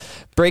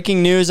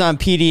Breaking news on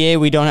PDA,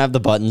 we don't have the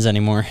buttons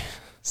anymore.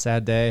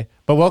 Sad day.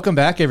 But welcome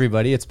back,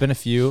 everybody. It's been a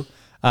few.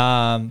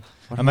 I'm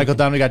Michael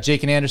Dunn. We got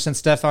Jakin Anderson,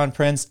 Stefan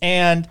Prince,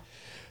 and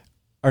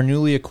our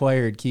newly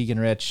acquired Keegan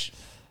Rich.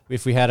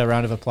 If we had a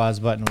round of applause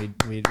button,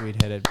 we'd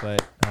hit it.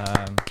 But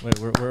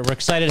we're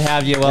excited to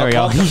have you. Well,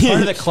 welcome.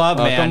 Part of the club,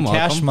 man. Welcome.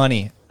 Cash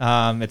money.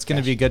 It's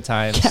going to be good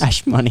times.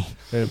 Cash money.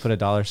 We're gonna put a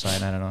dollar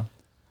sign. I don't know.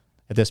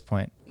 At this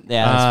point.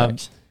 Yeah,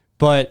 that's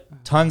but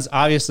tons.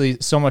 Obviously,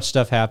 so much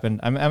stuff happened.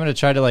 I'm going to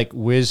try to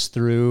whiz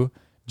through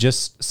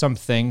just some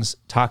things,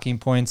 talking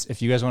points.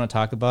 If you guys want to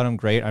talk about them,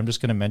 great. I'm just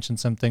going to mention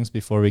some things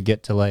before we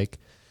get to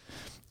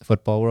the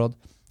football world.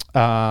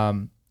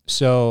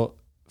 So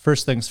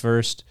first things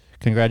first.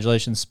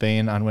 Congratulations,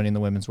 Spain, on winning the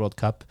Women's World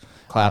Cup.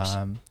 Claps.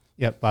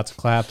 Yep, lots of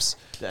claps.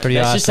 Pretty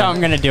awesome. That's just how I'm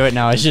going to do it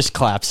now. It's just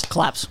claps.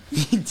 Claps.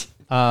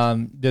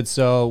 Did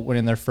so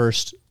winning their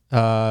first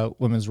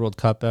Women's World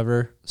Cup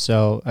ever.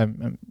 So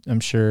I'm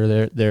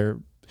sure they're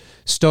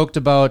stoked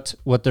about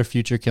what their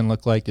future can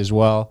look like as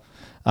well.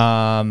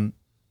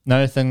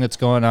 Another thing that's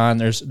going on,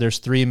 there's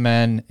 3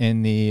 men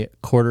in the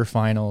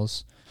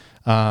quarterfinals,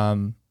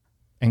 and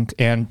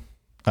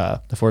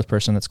the fourth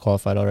person that's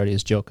qualified already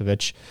is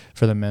Djokovic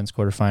for the men's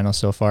quarterfinals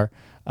so far.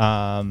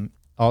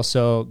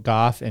 Also,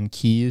 Goff and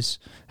Keys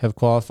have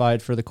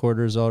qualified for the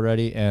quarters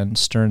already, and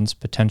Stearns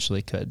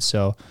potentially could.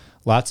 So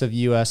lots of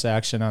U.S.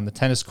 action on the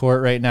tennis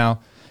court right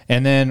now.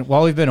 And then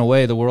while we've been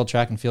away, the World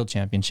Track and Field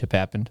Championship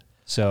happened.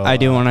 So I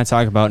do want to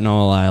talk about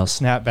Noah Lyles.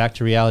 Snap back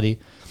to reality.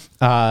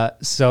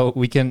 So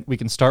we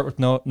can start with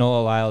Noah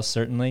Lyles,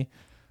 certainly.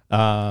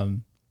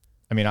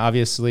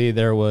 Obviously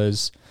there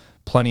was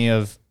plenty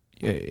of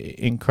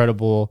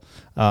incredible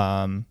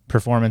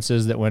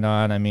performances that went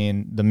on.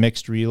 The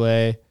mixed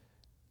relay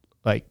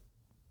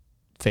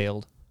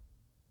failed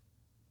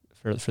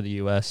for the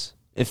U.S.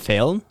 It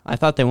failed? I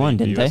thought they won,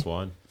 didn't they? The US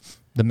won.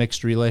 The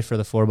mixed relay for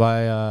the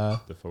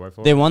 4x4. The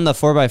 4x4? They won the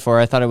 4x4.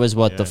 I thought it was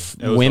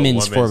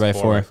women's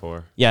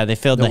 4x4. Yeah, they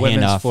failed the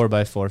handoff.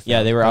 4x4.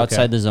 Yeah, they were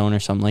outside the zone or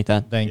something like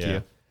that. Thank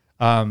you.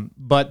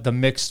 But the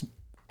mixed,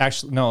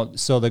 actually, no,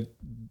 so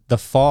the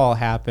fall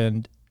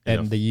happened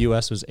and the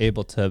U.S. was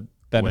able to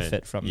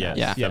benefit from that.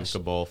 Yeah.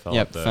 Femke Bol fell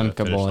off the finish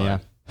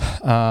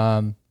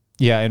line.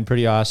 And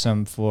pretty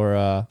awesome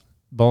for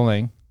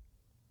bowling.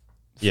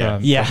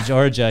 From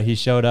Georgia. He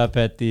showed up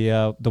at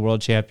the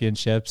World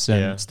Championships,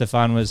 and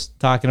Stefan was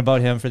talking about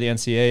him for the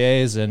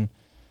NCAAs, and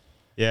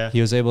he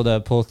was able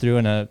to pull through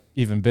in a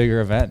even bigger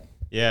event.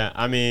 Yeah,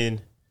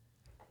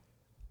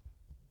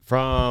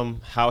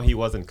 from how he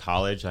was in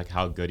college,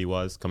 how good he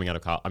was coming out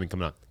of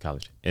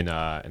college in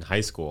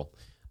high school,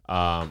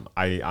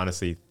 I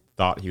honestly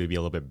thought he would be a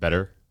little bit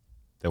better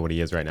than what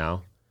he is right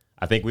now.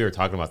 I think we were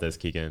talking about this,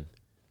 Keegan.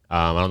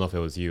 I don't know if it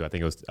was you. I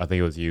think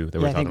it was you that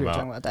we were talking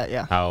about that.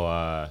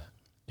 Yeah.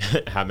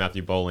 How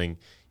Matthew Bowling,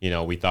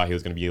 we thought he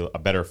was going to be a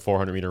better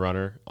 400-meter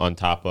runner on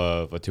top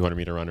of a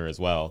 200-meter runner as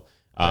well.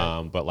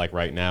 Right. But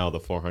right now, the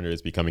 400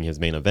 is becoming his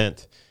main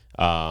event.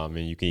 And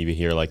you can even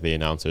hear the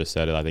announcer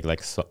said it. I think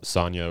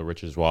Sonia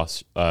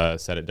Richards-Ross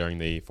said it during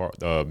the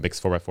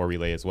mixed 4x4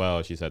 relay as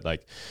well. She said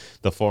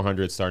the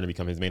 400 is starting to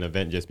become his main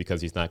event just because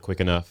he's not quick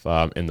enough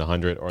in the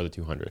 100 or the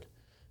 200.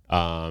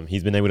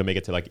 He's been able to make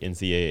it to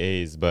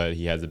NCAAs, but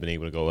he hasn't been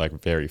able to go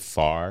very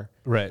far.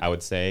 Right, I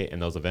would say, in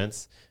those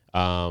events.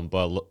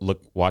 But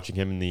watching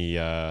him in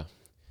the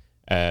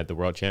at the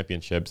World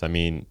Championships,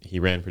 he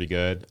ran pretty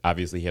good.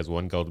 Obviously, he has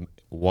one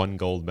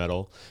gold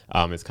medal.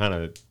 It's kind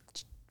of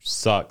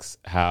sucks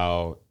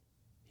how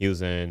he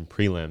was in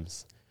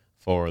prelims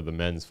for the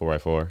men's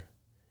 4x4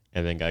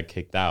 and then got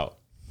kicked out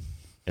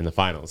in the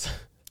finals.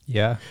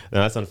 Yeah,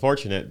 now that's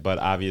unfortunate. But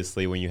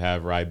obviously, when you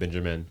have Rai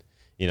Benjamin,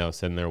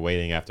 sitting there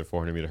waiting after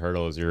 400-meter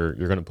hurdles, you're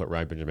going to put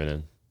Rai Benjamin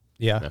in.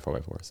 Yeah, in that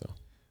 4x4. So.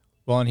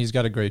 Well, and he's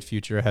got a great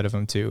future ahead of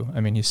him, too.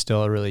 He's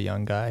still a really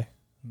young guy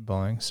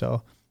bowling.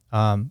 So,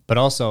 but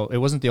also, it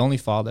wasn't the only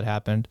fall that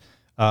happened.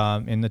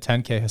 In the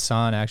 10K,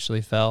 Hassan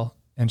actually fell,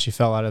 and she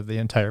fell off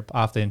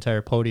the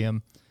entire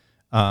podium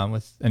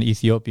with an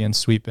Ethiopian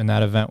sweep in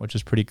that event, which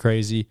is pretty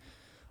crazy.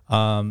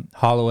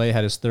 Holloway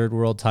had his 3rd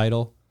world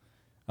title.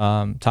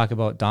 Talk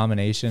about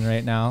domination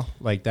right now.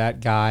 That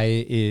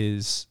guy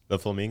is... the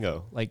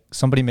flamingo.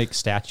 Somebody make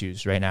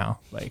statues right now.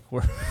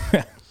 We're...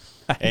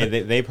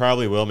 Hey, they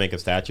probably will make a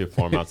statue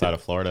for him outside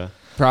of Florida.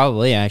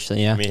 Probably,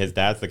 actually, yeah. His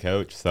dad's the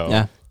coach, so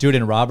yeah. Dude,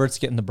 and Roberts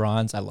getting the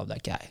bronze. I love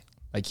that guy.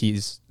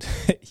 He's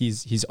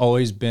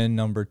always been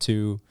number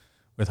 2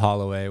 with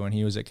Holloway when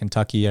he was at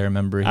Kentucky. I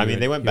remember.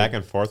 They went back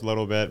and forth a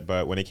little bit,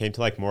 but when it came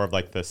to more of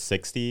the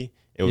 60,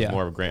 it was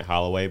more of Grant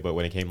Holloway. But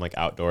when it came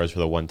outdoors for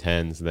the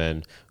 110s,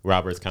 then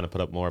Roberts kind of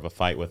put up more of a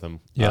fight with him.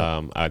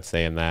 Yeah. I'd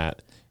say in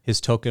that his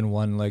token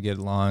one-legged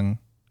long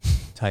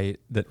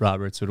tight that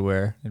Roberts would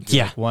wear.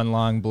 One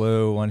long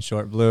blue, one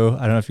short blue.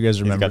 I don't know if you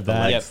guys remember that. He's got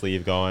the leg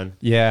sleeve going.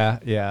 Yeah.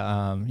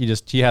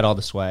 He had all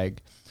the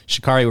swag.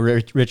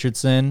 Sha'Carri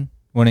Richardson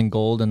winning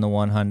gold in the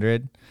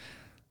 100.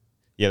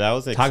 Yeah, that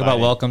was exciting. Talk about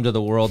welcome to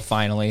the world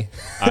finally.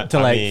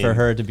 For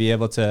her to be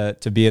able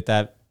to be at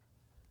that.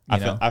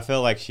 I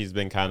feel like she's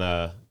been kind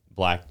of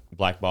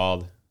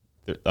blackballed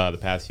the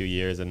past few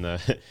years in the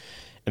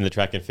in the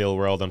track and field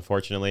world.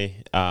 Unfortunately,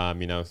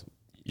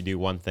 you do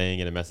one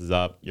thing and it messes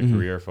up your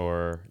career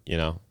for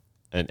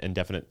an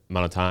indefinite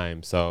amount of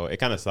time. So it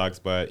kind of sucks,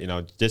 but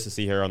just to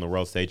see her on the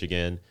world stage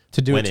again,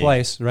 to do winning. It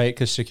twice, right?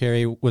 Because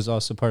Sha'Carri was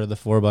also part of the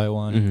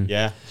 4x1.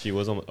 Yeah, she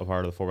was a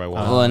part of the 4x1.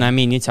 Well, and I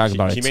mean, you talk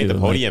about it too. She made the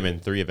podium in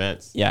 3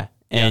 events. Yeah,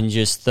 and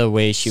just the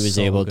way she was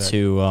able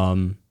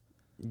to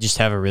just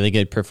have a really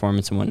good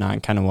performance and whatnot,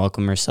 and kind of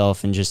welcome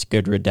herself, and just a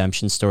good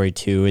redemption story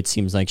too. It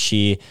seems like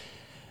she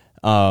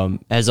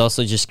has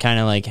also just kind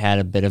of like had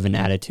a bit of an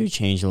attitude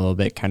change a little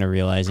bit, kind of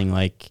realizing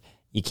like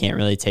you can't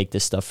really take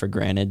this stuff for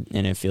granted,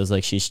 and it feels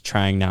like she's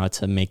trying now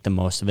to make the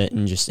most of it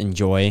and just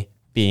enjoy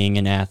being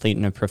an athlete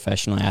and a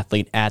professional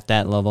athlete at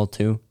that level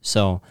too.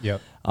 So,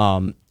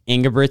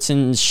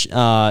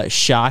 Ingebrigtsen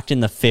shocked in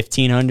the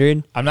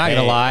 1500. I'm not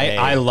gonna lie,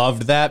 I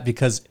loved that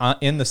because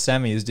in the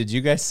semis, did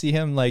you guys see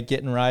him like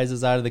getting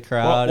rises out of the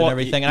crowd and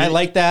everything? And I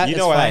like that. You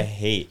know what I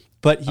hate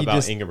about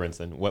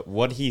Ingebrigtsen?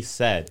 What he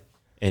said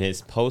in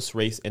his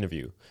post-race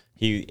interview.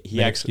 He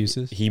made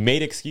excuses. He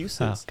made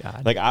excuses. Oh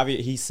God! Like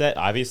he said,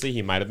 obviously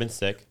he might have been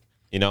sick,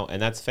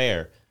 and that's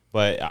fair.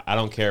 But I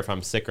don't care if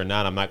I'm sick or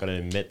not. I'm not going to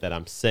admit that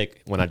I'm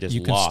sick when I just lost.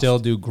 You can still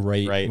do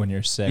great when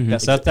you're sick.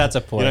 That's a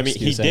poor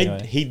excuse.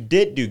 He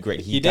did do great.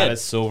 He got a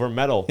silver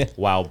medal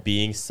while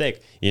being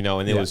sick.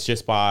 And it was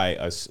just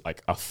by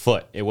a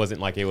foot. It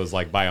wasn't like it was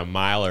like by a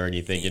mile or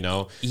anything.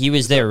 He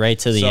was there right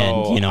to the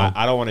end.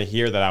 I don't want to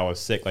hear that I was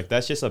sick. Like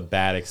that's just a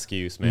bad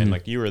excuse, man.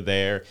 Like you were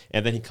there,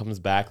 and then he comes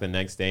back the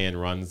next day and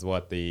runs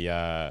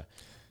the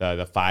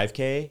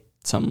 5K.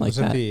 Something like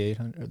that. The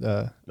 800.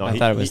 I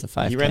thought it was the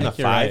 5K. He ran the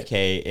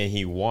 5K and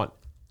he won,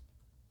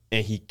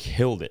 and he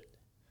killed it.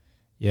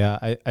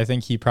 Yeah, I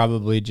think he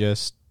probably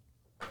just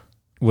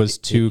was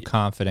too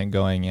confident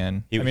going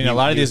in. A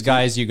lot of these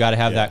guys, you got to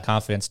have that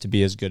confidence to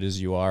be as good as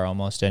you are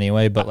almost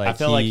anyway. But like, I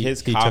feel like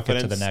his confidence, took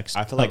it to the next.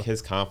 I feel like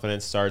his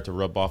confidence started to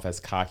rub off as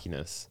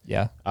cockiness.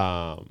 Yeah.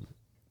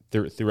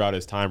 Throughout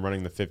his time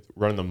running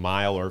the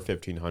mile or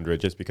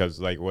 1500, just because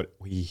like what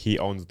he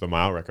owns the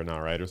mile record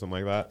now, right, or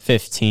something like that.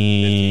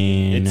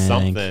 15. It's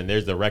something.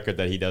 There's the record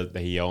that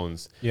he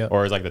owns,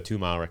 or it's like the 2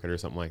 mile record or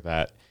something like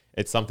that.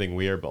 It's something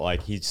weird, but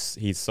like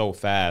he's so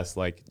fast.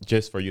 Like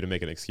just for you to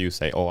make an excuse,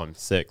 say, "Oh, I'm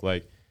sick."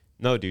 Like,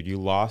 no, dude, you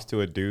lost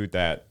to a dude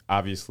that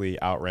obviously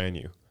outran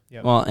you.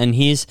 Yep. Well, and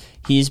he's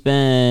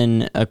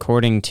been,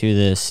 according to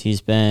this,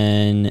 he's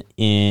been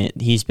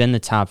the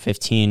top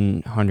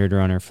 1500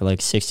 runner for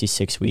like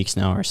 66 weeks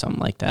now or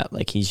something like that.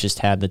 Like he's just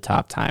had the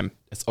top time.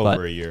 It's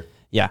over a year.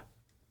 Yeah.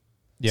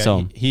 Yeah.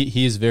 So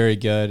he's very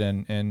good,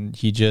 and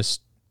he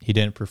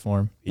didn't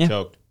perform. He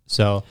choked.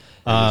 So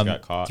he just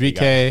got caught.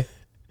 3K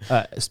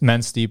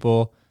men's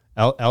steeple,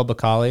 El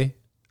Bakali,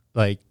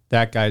 like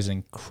that guy's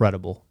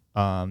incredible.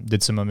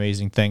 Did some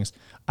amazing things.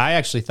 I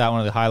actually thought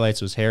one of the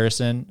highlights was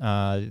Harrison,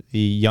 the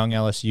young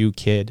LSU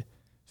kid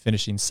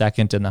finishing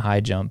second in the high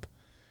jump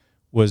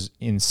was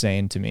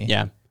insane to me.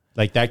 Yeah.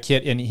 Like that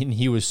kid, and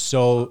he was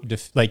so,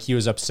 he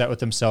was upset with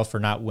himself for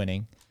not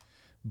winning,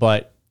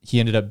 but he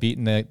ended up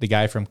beating the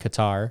guy from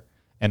Qatar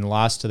and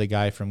lost to the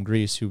guy from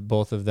Greece, who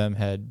both of them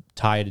had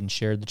tied and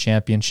shared the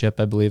championship,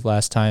 I believe,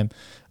 last time.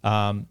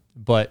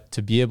 But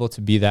to be able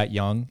to be that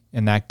young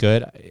and that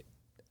good,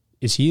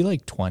 is he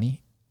like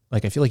 20?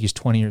 Like, I feel like he's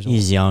 20 years old.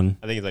 He's young.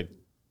 I think he's like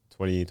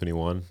 20,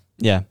 21.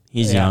 Yeah,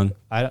 he's young.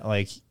 I don't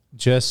like,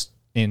 just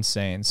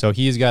insane. So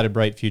he's got a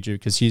bright future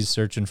because he's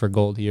searching for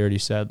gold. He already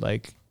said,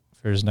 like,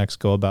 for his next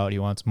go about, he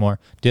wants more.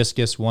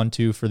 Discus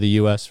 1-2 for the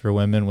U.S. for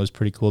women was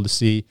pretty cool to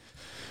see.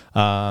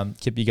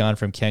 Kip Egan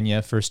from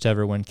Kenya, first to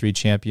ever win 3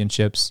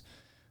 championships.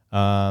 It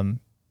was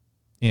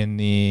in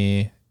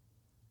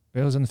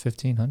the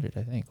 1500,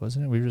 I think,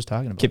 wasn't it? We were just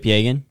talking about Kip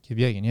Egan,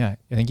 yeah.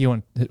 I think he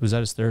won. Was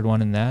that his third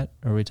one in that?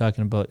 Or are we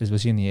talking about,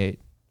 was he in the 8?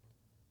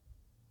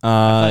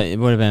 It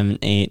would have been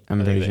 8,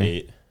 I'm pretty sure.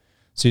 8.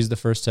 So he's the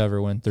first to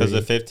ever win 3. Because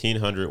the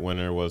 1500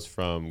 winner was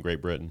from Great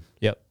Britain.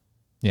 Yep.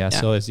 Yeah,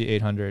 so is the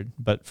 800,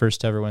 but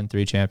first to ever win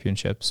 3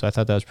 championships. So I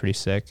thought that was pretty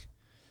sick.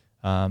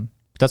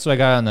 That's what I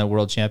got on the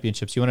World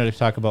Championships. You wanted to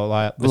talk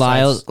about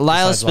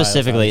Lyle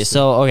specifically.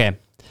 So, okay.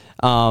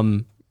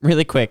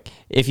 Really quick,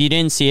 if you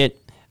didn't see it,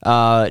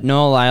 Noah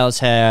Lyles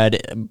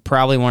had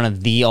probably one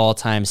of the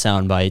all-time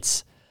sound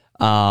bites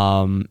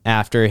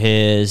after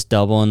his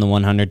double in the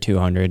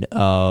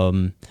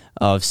 100-200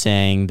 of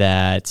saying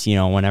that,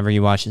 whenever he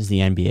watches the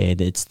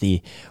NBA, it's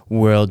the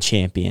world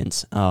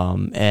champions,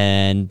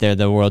 and they're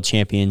the world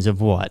champions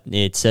of what?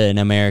 It's an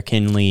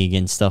American league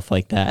and stuff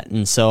like that.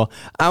 And so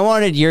I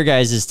wanted your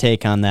guys'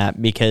 take on that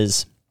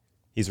because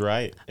he's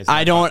right.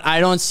 I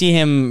don't see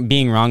him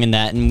being wrong in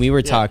that. And we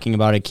were talking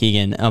about it,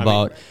 Keegan,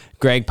 about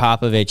Greg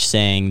Popovich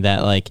saying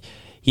that, like,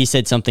 he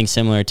said something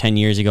similar 10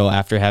 years ago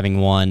after having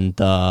won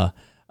the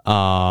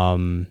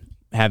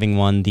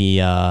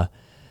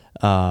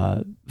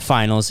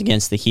finals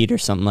against the Heat or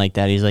something like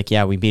that. He's like,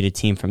 yeah, we beat a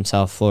team from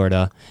South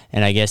Florida.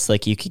 And I guess,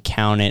 like, you could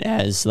count it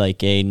as,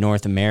 like, a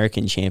North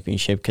American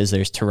championship because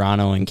there's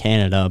Toronto and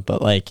Canada.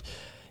 But, like,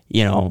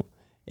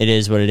 it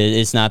is what it is.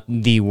 It's not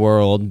the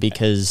world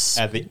because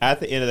at the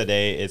end of the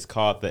day, it's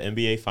called the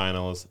NBA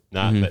Finals,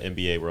 not the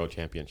NBA World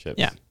Championships.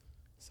 Yeah.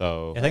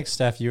 So I think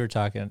Steph, we were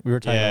talking a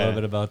little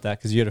bit about that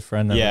because you had a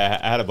friend. Yeah,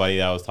 I had a buddy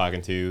that I was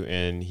talking to,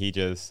 and he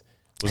just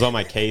was on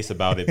my case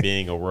about it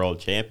being a world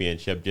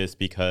championship just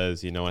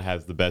because, it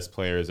has the best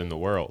players in the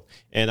world.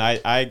 And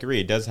I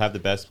agree. It does have the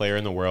best player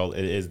in the world.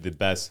 It is the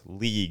best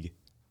league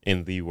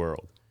in the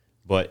world.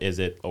 But is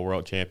it a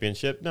world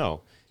championship?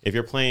 No. If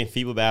you're playing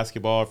FIBA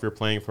basketball, if you're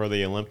playing for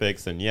the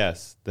Olympics, then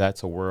yes,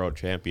 that's a world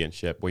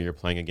championship when you're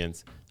playing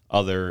against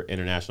other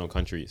international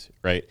countries,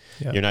 right?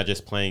 Yeah. You're not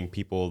just playing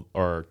people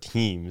or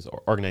teams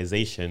or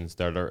organizations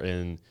that are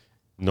in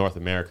North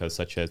America,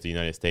 such as the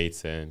United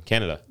States and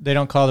Canada. They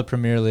don't call the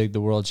Premier League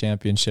the World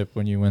Championship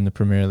when you win the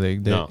Premier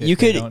League. No. You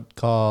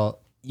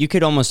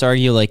could almost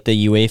argue like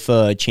the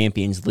UEFA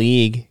Champions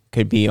League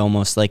could be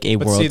almost like a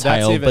world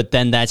title, but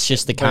then that's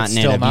just the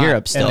continent of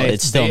Europe still.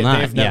 It's still not.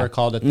 They've never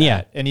called it that.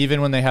 Yeah. And even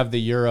when they have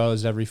the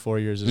Euros every 4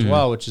 years as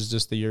well, which is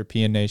just the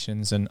European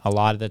nations, and a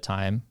lot of the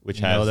time, which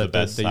has the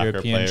best soccer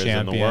European players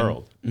champion, in the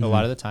world. A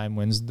lot of the time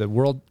wins the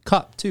World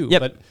Cup too.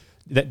 Yep. But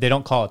they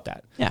don't call it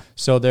that. Yeah.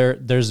 So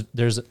there's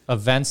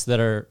events that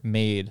are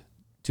made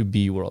to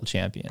be world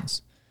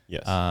champions.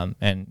 Yes.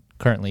 And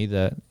currently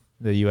the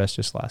U.S.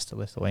 just lost to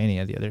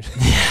Lithuania the other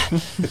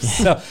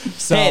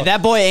so hey,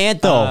 that boy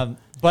Ant though.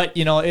 But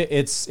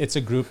it's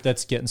a group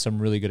that's getting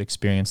some really good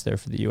experience there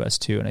for the U.S.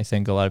 too, and I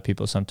think a lot of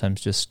people sometimes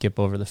just skip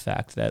over the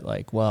fact that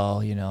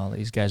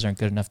these guys aren't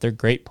good enough. They're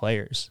great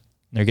players.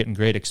 They're getting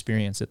great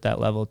experience at that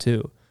level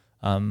too.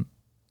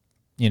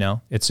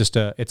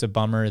 It's a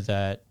bummer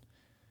that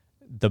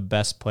the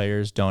best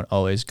players don't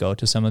always go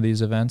to some of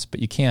these events, but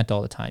you can't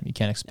all the time. You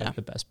can't expect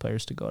the best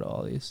players to go to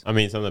all these. I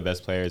mean, some of the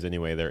best players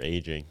anyway, they're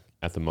aging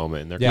at the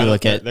moment. And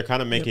they're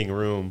kind of making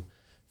room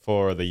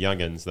for the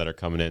youngins that are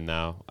coming in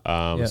now.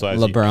 So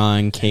as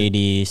LeBron,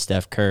 KD,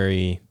 Steph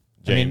Curry,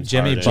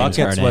 Jimmy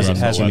Buckets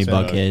has Jimmy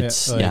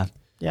Buckets.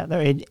 Yeah,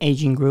 they're an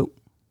aging group.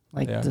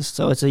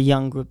 So it's a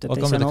young group that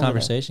Welcome they sent to the over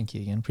conversation,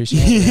 Keegan.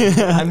 Appreciate it.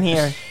 I'm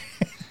here.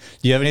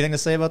 Do you have anything to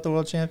say about the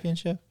World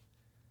Championship?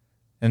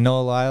 And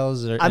Noah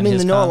Lyles?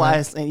 Noah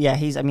Lyles,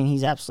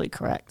 he's absolutely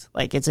correct.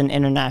 It's an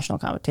international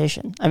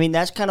competition.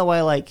 That's kind of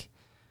why,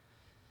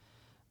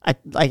 I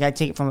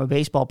take it from a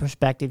baseball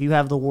perspective. You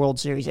have the World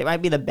Series. It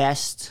might be the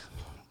best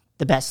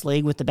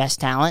league with the best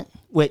talent,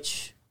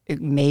 which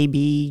it may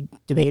be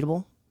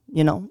debatable,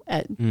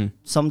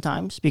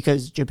 sometimes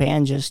because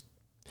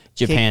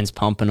Japan's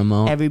pumping them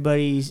out.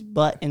 Everybody's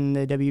butt in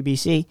the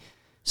WBC.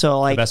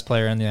 So the best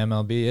player in the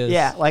MLB is.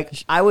 Yeah,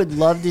 I would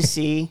love to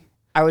see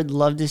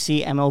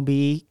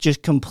MLB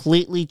just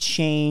completely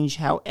change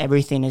how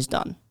everything is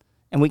done.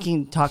 And we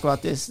can talk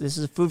about this. This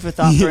is food for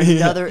thought for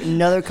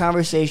another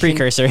conversation.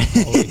 Precursor.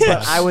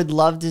 But I would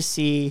love to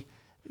see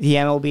the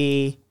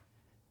MLB.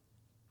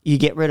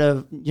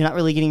 You're not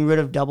really getting rid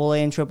of AA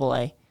and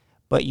AAA,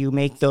 but you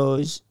make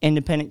those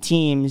independent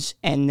teams,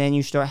 and then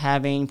you start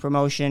having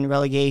promotion,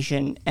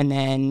 relegation, and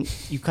then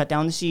you cut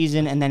down the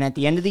season, and then at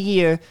the end of the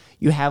year,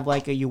 you have a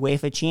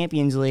UEFA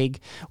Champions League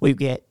where you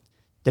get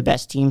the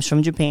best teams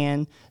from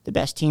Japan, the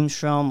best teams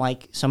from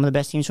some of the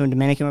best teams from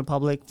Dominican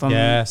Republic.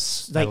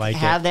 Yes,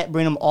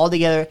 bring them all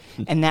together,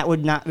 and that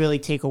would not really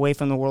take away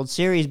from the World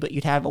Series, but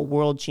you'd have a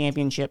World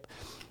Championship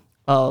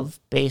of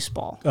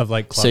baseball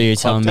so you're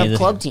telling me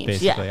club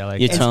teams. Yeah,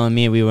 you're telling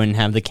me we wouldn't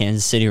have the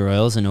Kansas City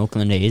Royals and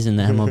Oakland A's in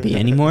the MLB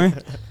anymore?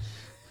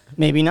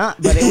 Maybe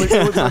not, but it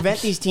would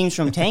prevent these teams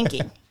from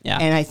tanking. Yeah,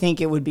 and I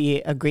think it would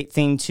be a great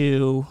thing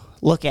to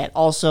look at.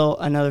 Also,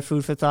 another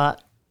food for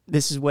thought.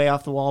 This is way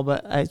off the wall,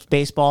 but it's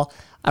baseball.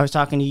 I was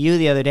talking to you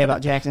the other day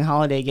about Jackson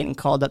Holliday getting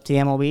called up to the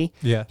MLB.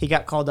 Yeah. He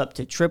got called up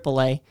to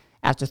AAA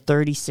after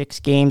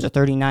 36 games or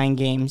 39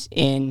 games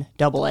in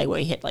AA, where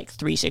he hit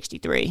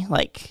 363.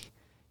 And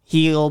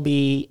he's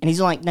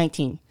only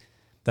 19.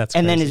 That's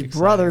and then crazy his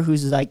brother,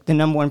 who's the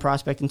number one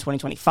prospect in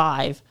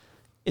 2025,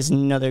 is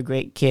another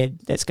great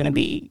kid that's going to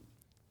be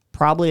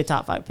probably a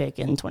top 5 pick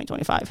in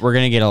 2025. We're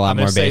going to get a lot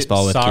more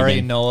baseball with sorry,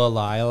 Keegan. Noah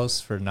Lyles,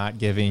 for not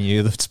giving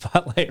you the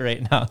spotlight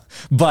right now.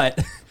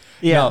 But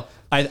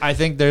I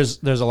think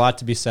there's a lot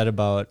to be said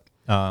about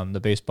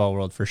the baseball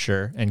world for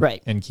sure. And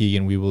and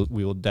Keegan, we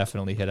will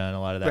definitely hit on a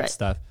lot of that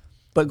stuff.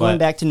 But going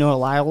back to Noah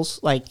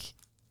Lyles,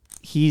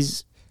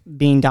 he's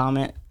being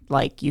dominant,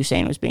 like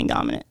Usain was being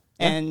dominant.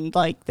 And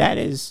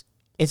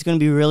it's going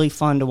to be really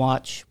fun to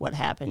watch what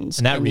happens.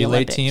 And that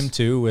relay team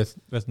too,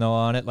 with Noah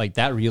on it,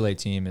 that relay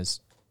team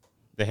is.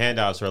 The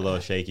handoffs were a little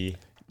shaky.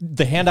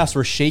 The handoffs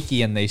were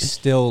shaky, and they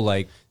still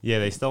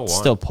they still won.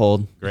 Still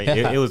pulled. Great.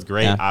 It was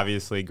great. Yeah.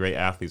 Obviously, great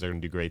athletes are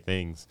going to do great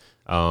things.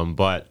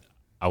 But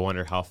I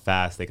wonder how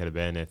fast they could have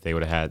been if they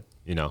would have had,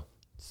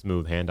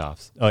 smooth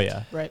handoffs. Oh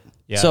yeah, right.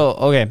 Yeah. So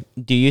okay,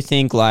 do you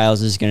think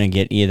Lyles is going to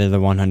get either the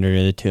 100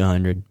 or the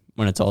 200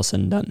 when it's all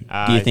said and done?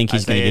 Do you think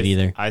he's going to get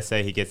either? I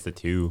say he gets the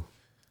 2.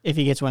 If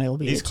he gets one, it'll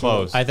be He's a 2.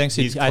 close. I think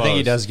he's I think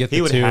he close. does get the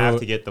He would 2. have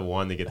to get the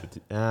 1 to get the 2.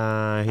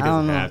 He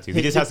doesn't have to.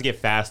 He just has to get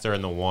faster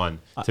in the 1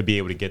 to be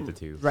able to get the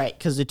 2. Right,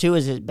 because the 2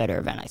 is a better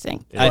event, I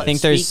think. I But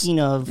think there's- speaking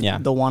of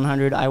the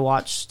 100, I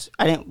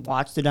didn't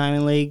watch the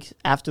Diamond League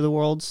after the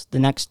Worlds, the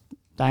next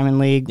Diamond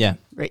League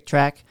great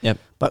track. Yep.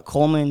 But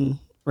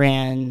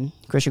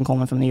Christian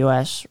Coleman from the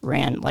U.S.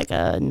 ran like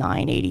a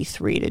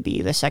 9:83 to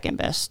be the second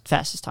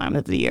fastest time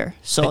of the year.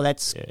 So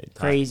that's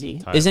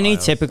crazy. Isn't he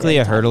typically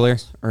a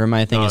hurdler, or am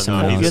I thinking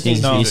someone else?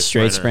 He's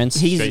straight sprints.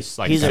 He's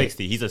like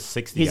 60. He's a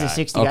 60 He's guy. a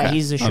 60 guy.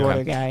 He's the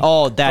shorter guy.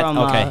 Oh, that From,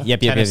 okay. Yep.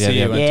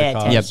 Tennessee went to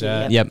college Tennessee,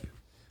 at.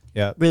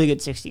 Yep. Really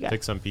good 60 guy.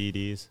 Took some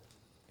PEDs.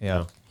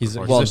 Yeah. He's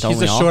a don't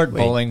we all? short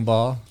Wait. bowling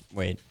ball.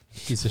 Wait.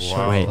 He's a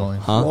short Wait.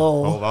 bowling. Huh?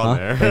 Whoa. Hold on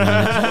there.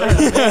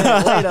 Wait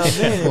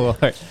a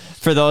minute.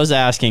 For those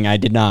asking, I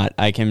did not.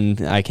 I can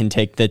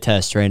take the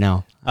test right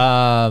now.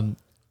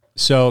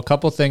 So a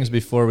couple things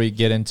before we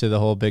get into the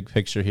whole big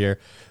picture here.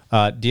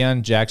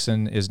 Deion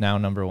Jackson is now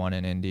number 1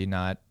 in Indy,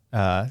 not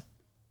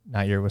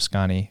your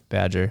Wisconsin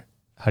Badger.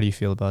 How do you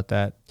feel about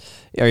that?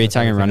 Are you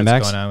talking running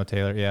backs? What's going on with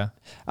Taylor? Yeah.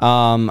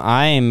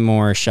 I am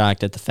more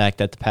shocked at the fact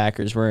that the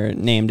Packers were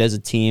named as a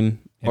team,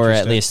 or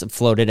at least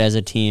floated as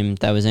a team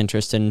that was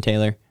interested in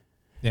Taylor.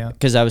 Yeah.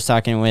 Because I was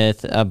talking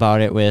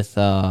about it with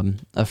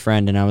a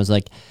friend, and I was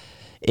like,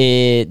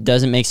 it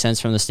doesn't make sense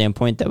from the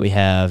standpoint that we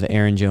have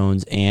Aaron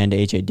Jones and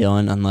A.J.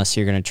 Dillon unless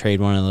you're going to trade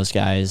one of those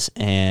guys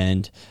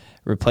and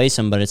replace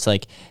them. But it's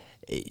like,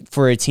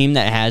 for a team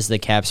that has the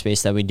cap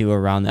space that we do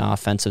around the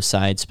offensive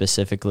side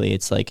specifically,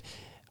 it's like,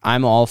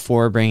 I'm all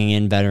for bringing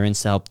in veterans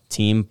to help the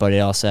team, but it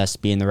also has to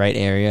be in the right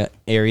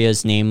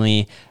areas,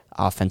 namely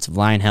offensive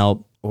line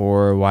help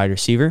or wide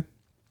receiver,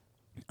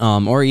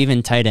 or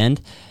even tight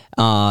end.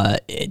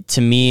 To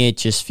me, it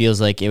just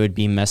feels like it would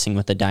be messing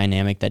with a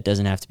dynamic that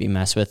doesn't have to be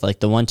messed with. Like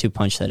the 1-2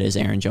 punch that is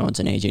Aaron Jones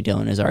and A.J.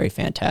 Dillon is already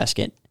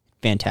fantastic.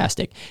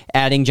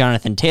 Adding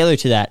Jonathan Taylor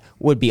to that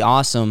would be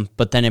awesome,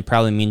 but then it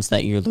probably means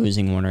that you're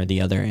losing one or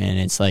the other, and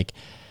it's like,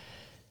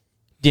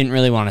 didn't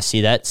really want to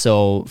see that.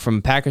 So from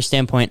a Packers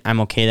standpoint,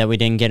 I'm okay that we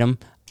didn't get him.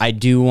 I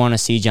do want to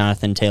see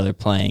Jonathan Taylor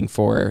playing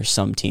for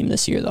some team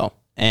this year, though.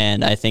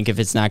 And I think if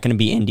it's not going to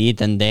be Indy,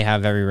 then they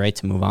have every right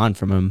to move on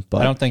from him.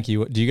 But I don't think do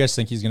you guys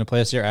think he's going to play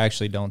this year? I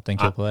actually don't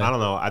think he'll play. I don't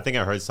know. I think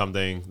I heard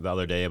something the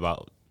other day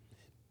about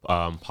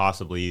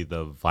possibly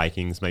the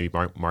Vikings maybe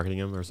marketing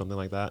him or something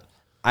like that.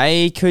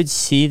 I could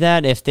see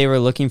that if they were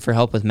looking for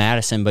help with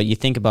Madison, but you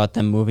think about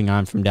them moving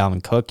on from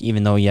Dalvin Cook,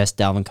 even though, yes,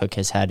 Dalvin Cook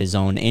has had his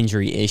own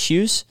injury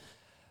issues.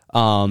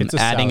 It's a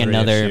adding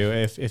another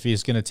issue if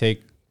he's going to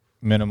take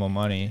minimal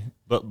money.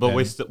 But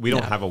we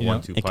don't have a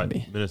 1-2 it can punch.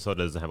 be.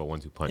 Minnesota doesn't have a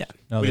 1-2 punch. Yeah.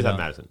 No, we they just have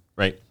don't. Madison,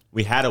 right?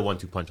 We had a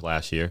 1-2 punch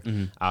last year,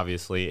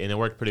 obviously, and it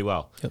worked pretty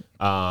well. Yep.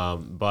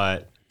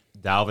 But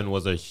Dalvin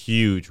was a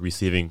huge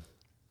receiving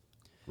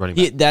running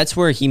back. That's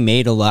where he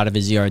made a lot of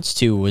his yards,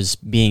 too, was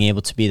being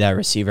able to be that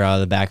receiver out of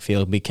the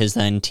backfield, because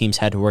then teams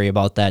had to worry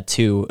about that,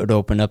 too. It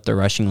opened up the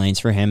rushing lanes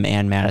for him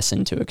and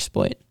Madison to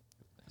exploit.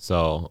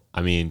 So,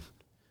 I mean,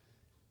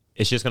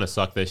 it's just going to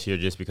suck this year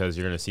just because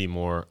you're going to see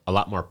a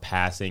lot more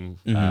passing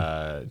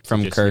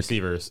From just Kirk.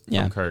 receivers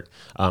Yeah. from Kirk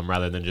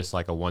rather than just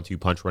like a 1-2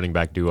 punch running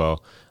back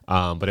duo.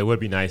 But it would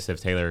be nice if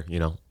Taylor,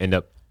 end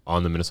up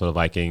on the Minnesota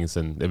Vikings,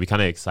 and it'd be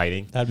kind of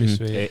exciting. That'd be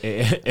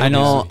sweet.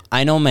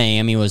 I know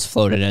Miami was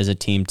floated as a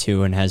team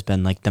too, and has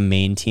been like the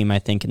main team, I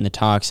think, in the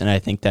talks, and I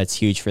think that's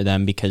huge for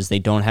them because they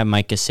don't have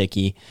Mike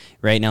Gesicki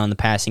right now in the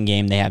passing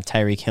game. They have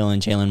Tyreek Hill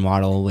and Jalen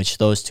Waddle, which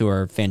those two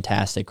are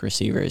fantastic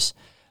receivers.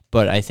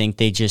 But I think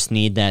they just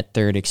need that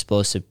third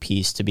explosive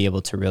piece to be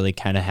able to really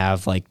kind of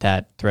have like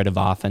that threat of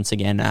offense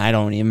again. I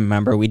don't even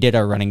remember. We did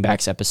our running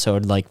backs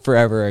episode like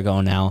forever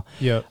ago now.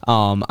 Yep.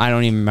 I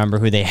don't even remember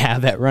who they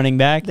have at running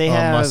back. They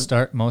have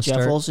Mostert.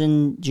 Jeff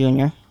Wilson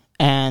Jr.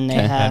 and they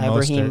have And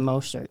Raheem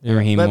Mostert.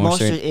 Raheem But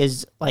Mostert. Mostert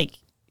is like,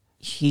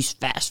 he's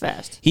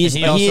fast.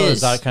 He also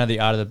is out kind of the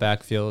out of the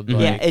backfield.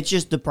 Yeah, it's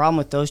just the problem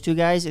with those two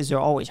guys is they're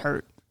always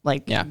hurt.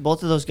 Like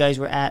both of those guys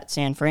were at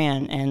San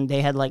Fran and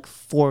they had like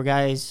 4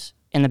 guys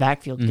in the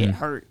backfield get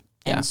hurt.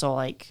 And so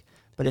like,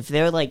 but if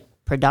they're like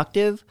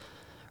productive,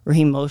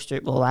 Raheem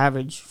Mostert will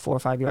average 4 or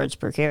 5 yards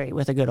per carry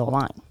with a good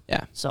O-line.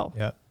 Yeah. So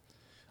yeah.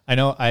 I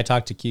know I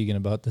talked to Keegan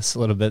about this a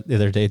little bit the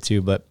other day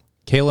too, but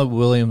Caleb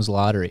Williams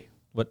lottery.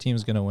 What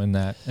team's going to win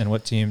that? And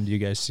what team do you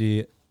guys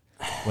see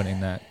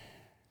winning that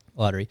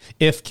lottery?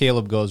 If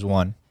Caleb goes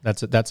 1,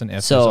 that's an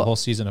if. So, there's a whole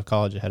season of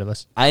college ahead of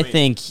us. I don't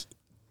think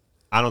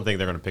they're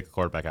going to pick a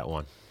quarterback at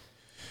 1.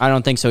 I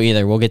don't think so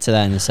either. We'll get to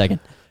that in a second.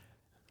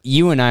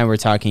 You and I were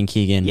talking,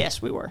 Keegan.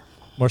 yes, we were.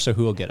 More so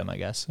who will get him, I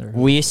guess.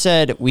 We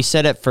said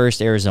at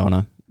first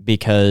Arizona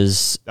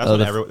because That's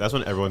what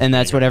everyone's and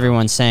that's saying what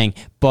everyone's saying.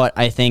 But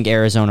I think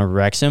Arizona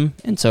wrecks him,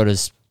 and so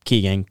does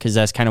Keegan, because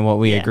that's kind of what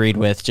we agreed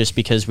with. Just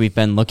because we've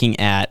been looking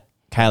at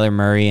Kyler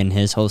Murray and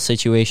his whole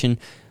situation,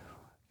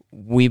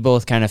 we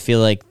both kind of feel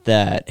like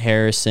that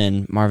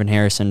Marvin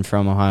Harrison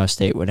from Ohio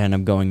State would end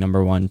up going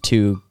number 1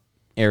 to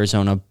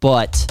Arizona,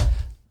 but.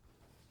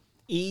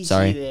 Easy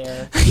Sorry.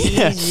 there.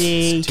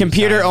 Easy.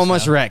 Computer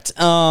almost wrecked.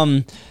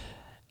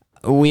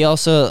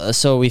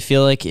 we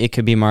feel like it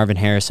could be Marvin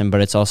Harrison,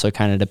 but it's also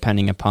kind of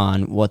depending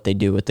upon what they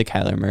do with the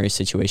Kyler Murray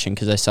situation.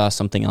 Because I saw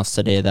something else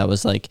today that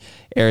was like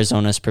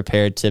Arizona's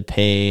prepared to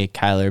pay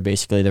Kyler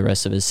basically the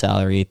rest of his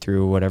salary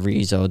through whatever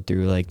he's owed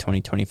through like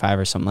 2025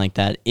 or something like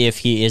that, if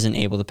he isn't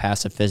able to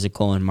pass a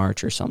physical in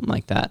March or something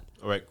like that.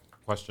 All right,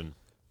 question.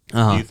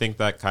 Uh-huh. Do you think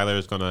that Kyler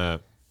is going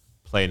to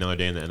play another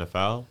day in the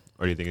NFL?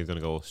 Or do you think he's going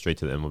to go straight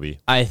to the MLB?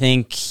 I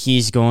think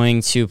he's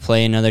going to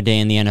play another day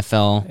in the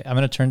NFL. I'm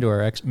going to turn to our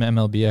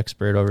MLB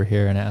expert over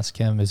here and ask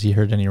him, has he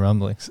heard any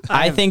rumblings?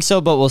 I think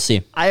so, but we'll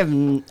see. I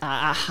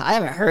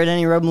haven't heard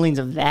any rumblings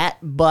of that,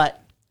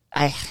 but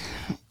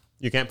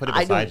You can't put it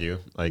beside you.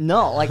 Like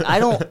no, like I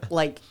don't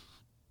like.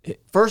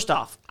 First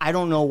off, I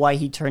don't know why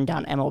he turned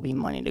down MLB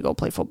money to go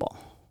play football.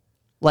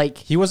 Like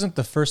He wasn't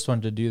the first one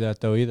to do that,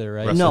 though, either,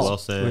 right? Russell No.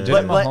 Wilson. Did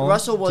But Mahomes-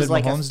 Russell was did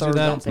like a Mahomes do third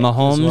that? round pick.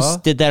 Mahomes as well?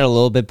 did that a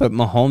little bit, but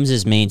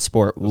Mahomes' main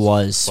sport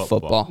was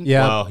football.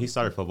 Yeah. Well, he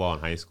started football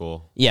in high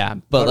school. Yeah,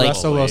 but like,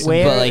 Russell Wilson.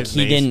 but like His he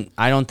main- didn't.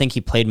 I don't think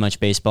he played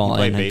much baseball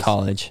played in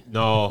college.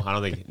 No, I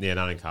don't think. Yeah,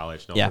 not in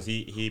college. No, Yeah. 'cause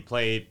he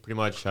played pretty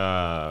much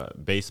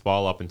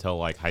baseball up until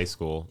like high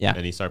school. Yeah.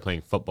 And he started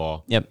playing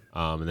football. Yep.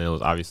 And then it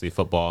was obviously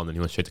football, and then he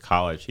went straight to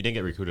college. He didn't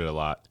get recruited a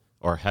lot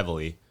or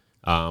heavily,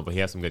 but he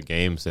had some good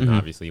games, and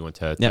obviously he went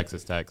to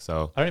Texas Tech.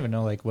 So I don't even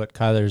know like what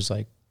Kyler's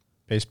like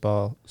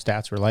baseball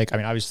stats were like. I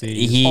mean, obviously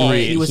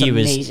He was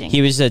amazing.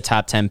 He was a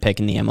top 10 pick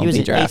in the He was MLB an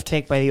eighth draft.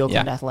 pick by the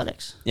Oakland Yeah.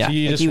 Athletics. Yeah. So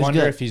you Like, just he was wonder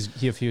good.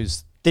 if he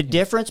was. The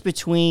difference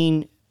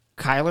between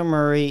Kyler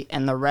Murray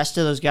and the rest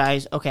of those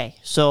guys. Okay,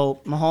 so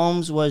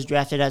Mahomes was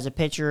drafted as a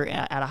pitcher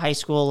out of high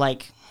school.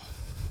 Like,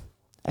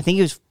 I think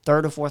he was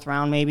third or fourth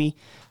round, maybe.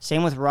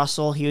 Same with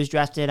Russell. He was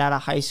drafted out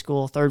of high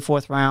school, third,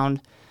 fourth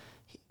round.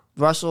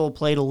 Russell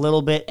played a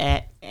little bit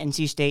at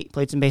NC State,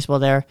 played some baseball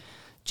there.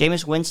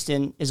 Jameis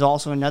Winston is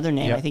also another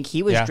name. Yep. I think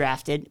he was Yeah.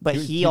 drafted, but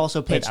he He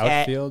also played pitched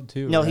at outfield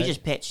too, No, he right?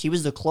 just pitched. He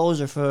was the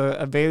closer for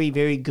a very,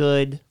 very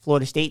good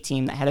Florida State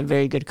team that had a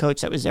very good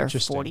coach that was there for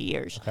Interesting. 40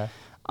 years. Okay.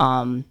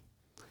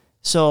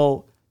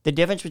 So the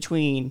difference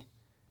between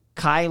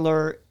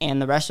Kyler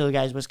and the rest of the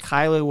guys was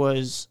Kyler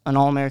was an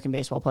All-American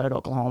baseball player at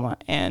Oklahoma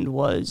and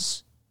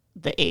was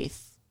the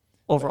 8th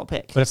overall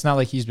pick. But it's not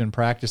like he's been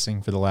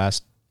practicing for the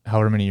last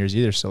however many years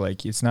either. So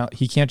like it's not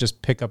he can't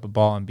just pick up a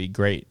ball and be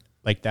great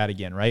like that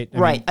again, right?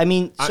 Right. I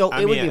mean, so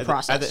I it would mean, be a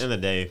process. At the end of the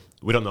day,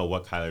 we don't know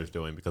what Kyler's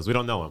doing because we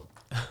don't know him.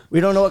 We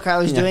don't know what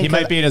Kyler's doing. he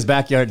might be in his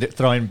backyard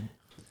throwing.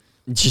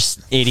 Just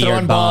 80-yard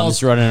Throwing bombs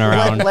balls. running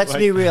around. Let's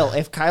be real.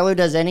 If Kyler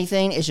does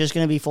anything, it's just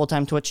going to be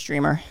full-time Twitch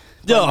streamer.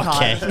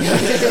 Okay.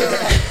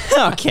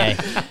 Okay.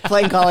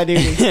 Playing Call of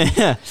Duty.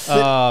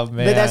 Oh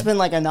man! But that's been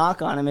like a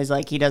knock on him is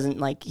like he doesn't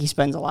like he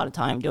spends a lot of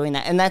time doing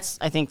that. And I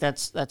think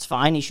that's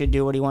fine. He should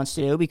do what he wants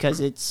to do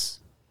because it's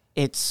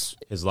His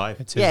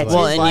life. It's his yeah, it's life.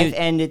 Well, his and life you-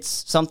 and it's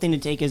something to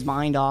take his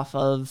mind off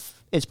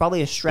of. It's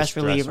probably a stress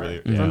stress reliever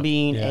reliever, from yeah.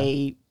 being Yeah.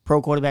 a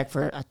pro quarterback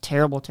for a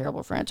terrible,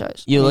 terrible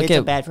franchise. You look it's a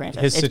at bad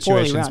franchise. his It's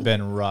poorly situation's run.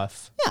 been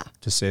rough, Yeah.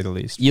 to say the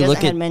least. He You hasn't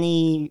look had at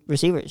many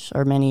receivers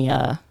or many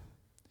help.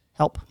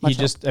 much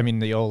help. I mean,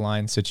 the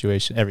O-line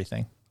situation,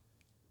 everything.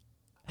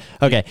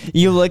 Okay,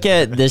 you look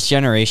at this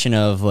generation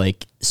of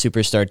like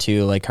superstar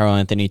too, like Karl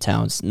Anthony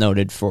Towns,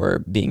 noted for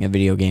being a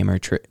video gamer,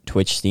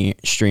 Twitch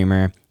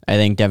streamer. I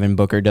think Devin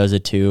Booker does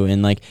it too,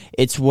 and like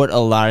it's what a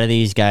lot of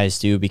these guys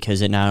do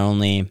because it not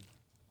only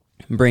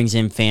brings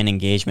in fan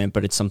engagement,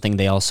 but it's something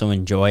they also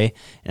enjoy.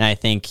 And I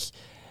think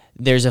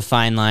there's a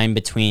fine line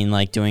between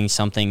like doing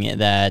something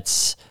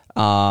that's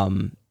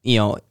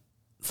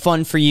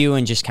fun for you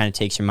and just kind of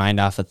takes your mind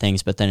off of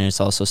things, but then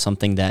it's also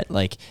something that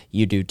like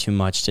you do too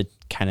much to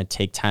kind of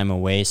take time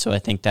away. So I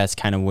think that's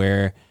kind of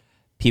where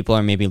people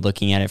are maybe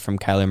looking at it from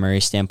Kyler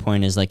Murray's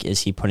standpoint is like,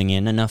 is he putting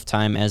in enough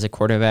time as a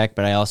quarterback?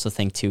 But I also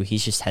think too,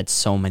 he's just had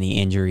so many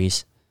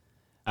injuries.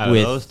 Out of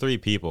with- those three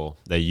people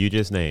that you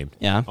just named,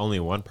 Yeah. only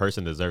one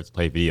person deserves to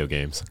play video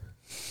games.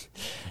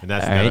 And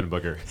that's All Devin right.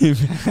 Booker.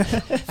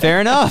 Fair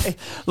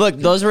enough. Look,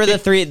 those were the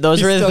three.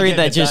 Those were the three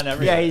that just.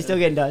 Yeah, he's still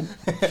getting done.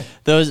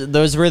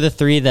 Those were the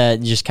three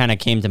that just kind of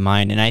came to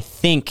mind, and I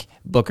think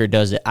Booker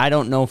does it. I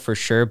don't know for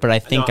sure, but I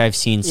think No. I've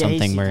seen Yeah,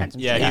 something he's where. had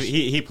some Yeah, stuff.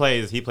 he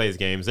plays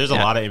games. There's a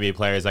Yeah. lot of NBA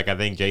players like I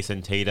think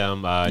Jason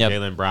Tatum, Yep.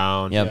 Jaylen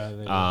Brown, Yep.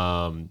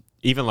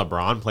 even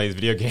LeBron plays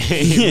video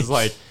games.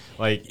 like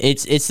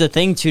It's the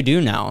thing to do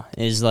now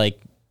is like.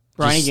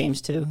 Bronny just-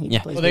 James too. He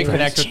Yeah. plays Well, they video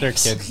connect games. with their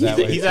kids that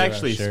way. he's too, I'm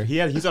actually sure.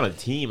 he's on a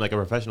team like a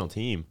professional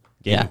team,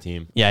 gaming Yeah,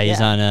 team. yeah, he's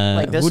on a.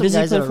 Like there's who some does he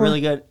guys play that are for?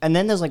 really good. And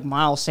then there's like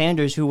Miles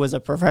Sanders who was a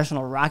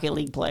professional Rocket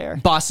League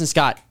player. Boston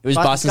Scott. It was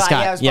Boston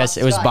Scott. Yeah, Yes,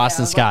 it was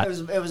Boston Scott.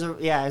 It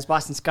was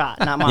Boston Scott,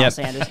 not Miles Yep.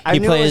 Sanders. I He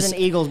knew plays- it was an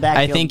Eagles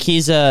backfield. I think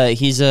he's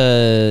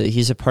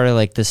a part of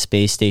like the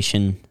space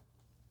station.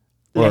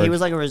 yeah, he or-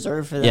 was like a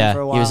reserve for them Yeah,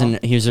 for a while.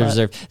 he was a But-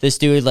 reserve. This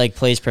dude like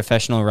plays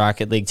professional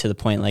Rocket League to the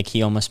point like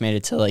he almost made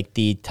it to like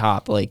the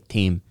top like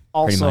team.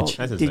 Pretty Also, much.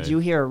 That's did insane. you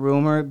hear a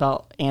rumor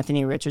about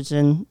Anthony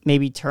Richardson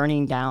maybe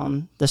turning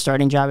down the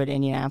starting job at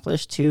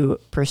Indianapolis to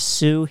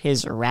pursue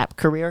his rap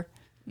career?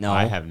 No.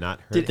 I have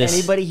not heard Did this.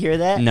 anybody hear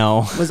that?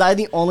 No. Was I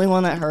the only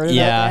one that heard about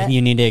Yeah, that?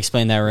 you need to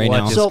explain that right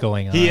now. What is So,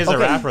 going on? He is a Okay.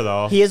 rapper,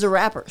 though. He is a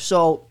rapper.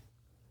 So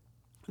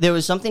there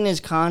was something in his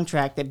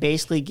contract that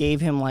basically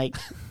gave him like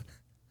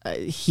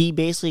he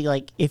basically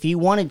like if he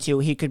wanted to,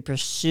 he could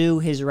pursue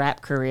his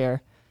rap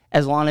career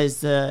as long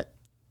as the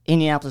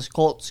Indianapolis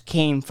Colts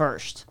came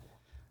first.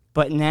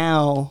 But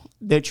now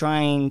they're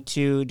trying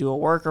to do a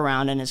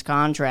workaround in his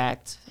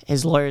contract.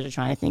 His lawyers are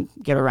trying to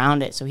get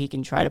around it so he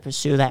can try to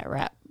pursue that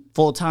rap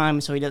full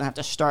time so he doesn't have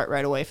to start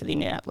right away for the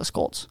Indianapolis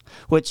Colts,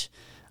 which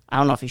I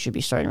don't know if he should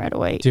be starting right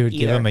away. Dude, either.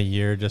 give him a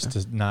year just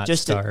to not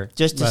start.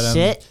 Just to Let him-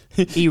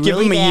 sit. Be Give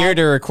really him a year bad.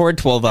 to record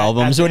 12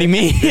 albums. What do you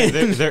mean?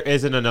 There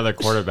isn't another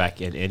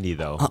quarterback in Indy,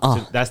 though.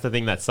 So that's the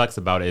thing that sucks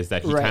about it is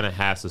that he Right. kind of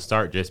has to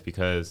start just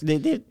because They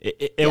did.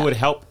 it would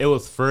help. It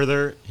would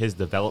further his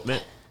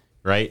development,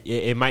 right?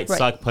 It might Right.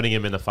 suck putting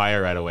him in the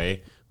fire right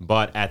away,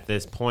 but at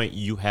this point,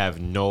 you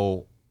have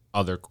no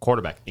other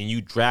quarterback, and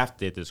you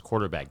drafted this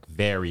quarterback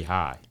very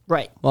high.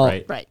 Right. Well,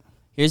 Right. Right.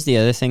 here's the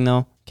other thing,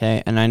 though.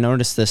 Okay, and I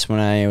noticed this when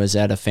I was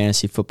at a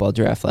fantasy football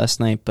draft last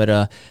night.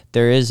 But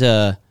there is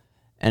a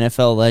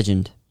NFL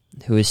legend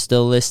who is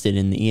still listed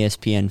in the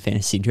ESPN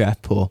fantasy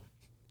draft pool.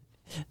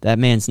 That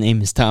man's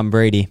name is Tom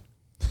Brady.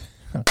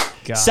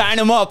 God. Sign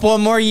him up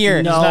one more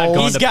year. No. He's not going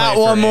He's to got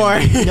play one for more.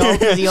 Indy. No,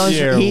 because he owns.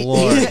 Dear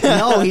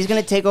Lord. He's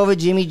going to take over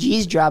Jimmy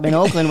G's job in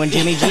Oakland when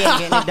Jimmy G ain't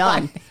getting it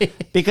done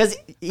because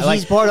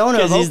he's part owner.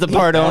 because of he's the Oak-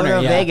 part owner,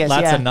 of yeah. Vegas.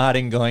 Lots yeah. of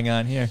nodding going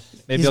on here.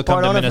 Maybe He's he'll come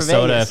part to owner for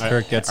Minnesota Vegas. if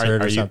Kirk gets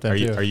hurt or something, are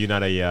too. you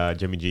not a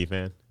Jimmy G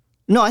fan?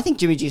 No, I think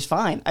Jimmy G's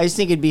fine. I just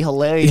think it'd be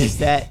hilarious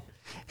that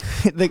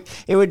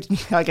it would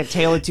like a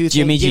tale of two things.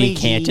 Jimmy G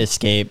can't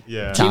escape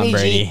Yeah. Tom Jimmy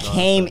Brady. G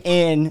came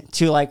in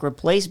to like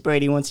replace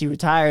Brady once he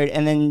retired,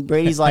 and then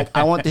Brady's like,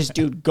 "I want this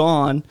dude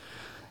gone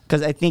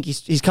because I think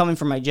he's coming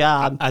for my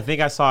job." I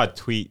think I saw a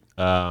tweet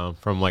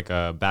from like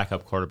a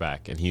backup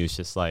quarterback, and he was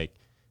just like,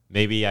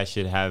 maybe I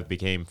should have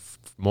became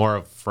more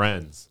of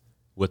friends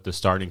with the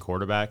starting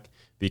quarterback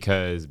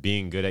because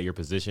being good at your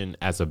position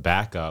as a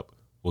backup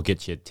will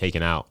get you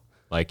taken out.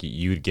 Like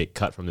you'd get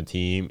cut from the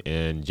team,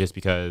 and just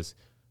because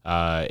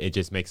it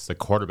just makes the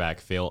quarterback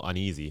feel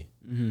uneasy,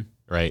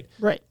 right?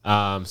 Right.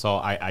 So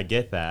I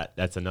get that.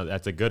 That's a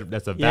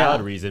valid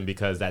Yeah. reason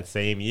because that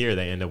same year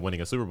they end up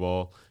winning a Super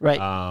Bowl. Right.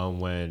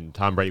 When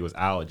Tom Brady was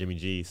out, Jimmy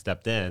G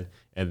stepped in,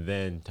 and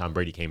then Tom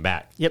Brady came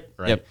back. Yep.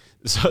 Right. Yep.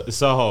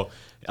 So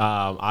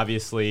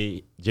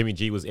obviously Jimmy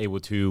G was able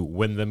to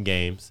win them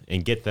games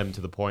and get them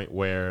to the point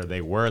where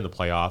they were in the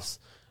playoffs.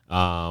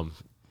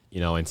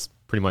 And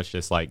pretty much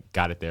just like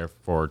got it there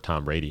for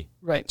Tom Brady.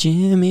 Right.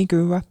 Jimmy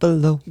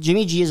Garoppolo.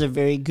 Jimmy G is a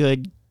very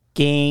good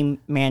game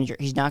manager.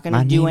 He's not going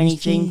My to do name is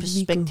anything Jimmy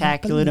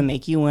spectacular to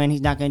make you win.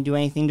 He's not going to do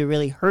anything to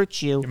really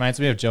hurt you, Reminds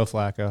me of Joe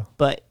Flacco.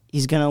 but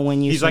he's going to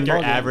win you. He's some like your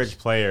ball games. average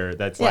player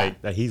that's Yeah.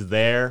 like that he's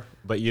there,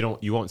 but you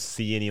won't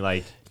see any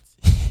like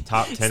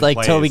top 10 It's like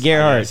plays, Toby I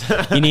Gerhardt.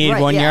 guess. You need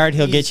Right, 1 yeah. yard,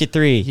 he'll get you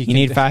 3. You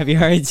need 5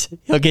 yards,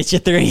 he'll get you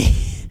 3.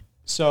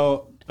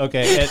 So,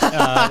 okay,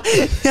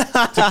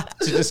 to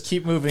just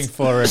keep moving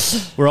forward,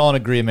 we're all in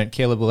agreement.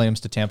 Caleb Williams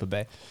to Tampa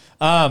Bay.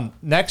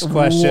 Next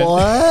question.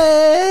 What?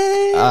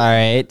 All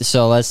right,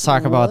 so let's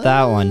talk about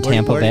that one.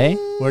 Tampa Where Bay.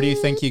 Where do you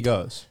think he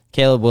goes?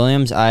 Caleb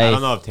Williams. I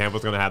don't know if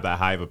Tampa's going to have that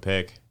high of a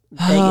pick.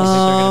 I think they're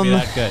going to be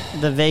that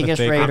good. The Vegas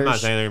With Baker. I'm not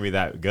Raiders. saying they're going to be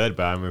that good,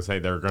 but I'm going to say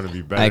they're going to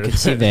be better. I could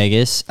see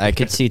Vegas. I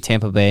could see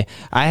Tampa Bay.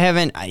 I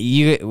haven't.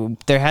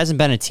 There hasn't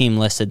been a team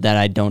listed that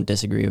I don't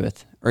disagree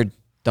with or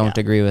don't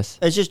agree with.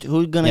 It's just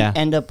who's going to Yeah.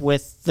 end up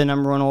with the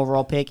number 1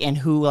 overall pick and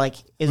who like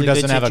is Who a good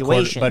doesn't have a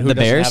situation. but who The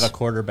doesn't Bears? have a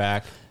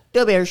quarterback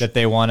the Bears. that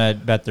they want to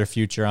bet their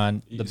future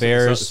on? The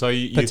Bears, So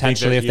you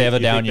potentially, if they have a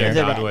down year.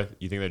 They're bad.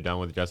 You think they're done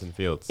with Justin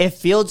Fields? If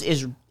Fields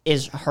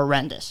is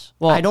horrendous,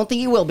 Well, I don't think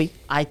he will be.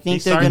 I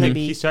think they're going to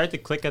be. He started to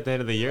click at the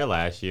end of the year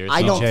last year.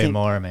 I so- don't Jay think-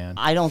 Moore, man.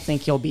 I don't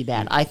think he'll be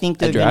bad. I think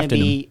they're going to drafted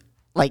be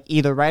like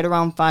either right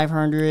around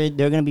 500.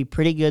 They're going to be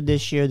pretty good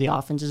this year. The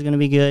offense is going to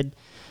be good.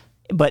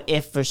 But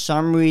if for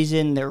some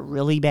reason they're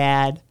really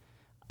bad,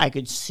 I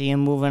could see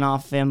him moving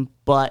off him.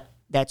 But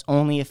that's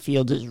only if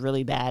Fields is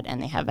really bad and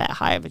they have that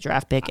high of a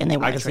draft pick and they I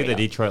want can to see trade the up.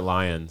 Detroit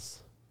Lions.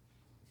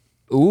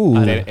 Ooh,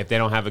 If they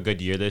don't have a good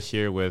year this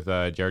year with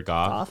Jared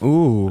Goff,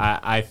 ooh.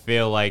 I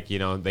feel like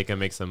they can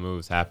make some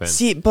moves happen.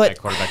 See, but- at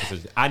quarterback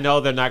position. I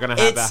know they're not going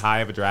to have It's- that high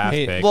of a draft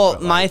Hey, pick. Well,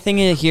 but, my like, thing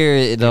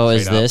here though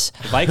is trade up. this: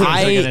 Vikings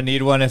are going to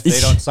need one if they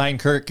don't sign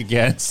Kirk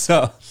again.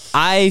 So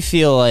I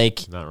feel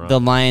like Not wrong. the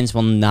Lions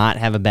will not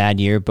have a bad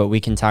year, but we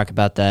can talk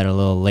about that a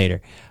little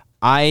later.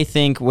 I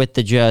think with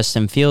the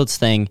Justin Fields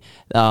thing,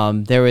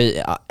 there was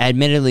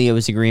admittedly it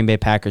was a Green Bay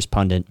Packers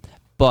pundit,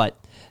 but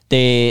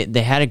they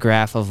had a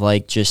graph of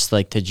like just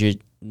like the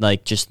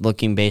like just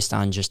looking based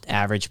on just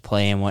average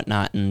play and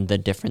whatnot and the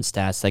different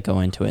stats that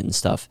go into it and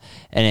stuff.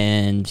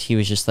 And he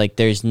was just like,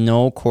 there's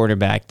no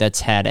quarterback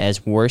that's had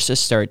as worse a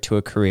start to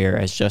a career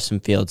as Justin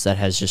Fields that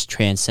has just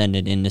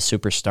transcended into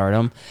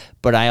superstardom.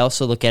 But I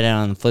also look at it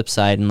on the flip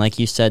side, and like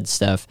you said,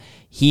 Steph,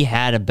 he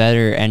had a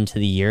better end to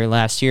the year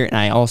last year, and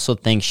I also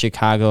think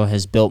Chicago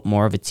has built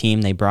more of a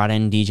team. They brought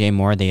in DJ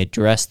Moore. They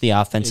addressed the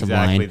offensive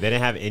line. They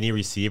didn't have any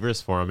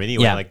receivers for him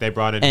anyway. Yeah. Like they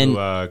brought in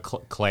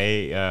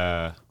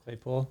Claypool.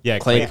 Yeah,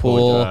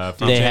 Claypool.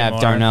 from They have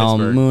Moore, Darnell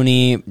Pittsburgh.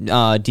 Mooney,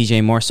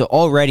 DJ Moore. So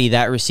already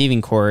that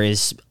receiving core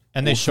is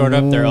And they shored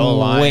up their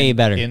O-line way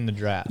better in the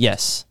draft.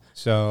 Yes.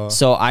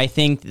 So I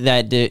think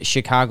that the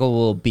Chicago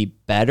will be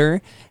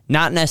better.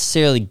 Not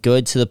necessarily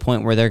good to the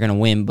point where they're going to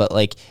win, but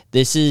like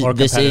they're going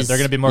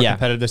to be more yeah.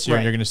 competitive this year, Right.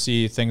 and you're going to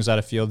see things out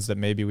of Fields that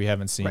maybe we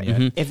haven't seen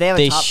yet. If they have a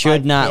They top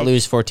should 5 not pick,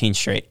 lose 14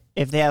 straight.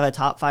 If they have a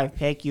top 5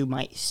 pick, you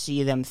might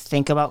see them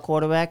think about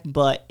quarterback.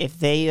 But if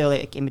they are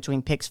like in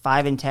between picks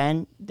 5 and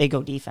 10, they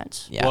go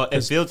defense. Yeah. Well,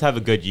 if Fields have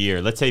a good year,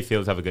 let's say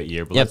Fields have a good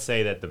year, but Yep. let's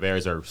say that the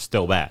Bears are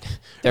still bad.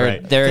 They're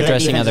right? they're Their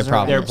addressing defense other is They're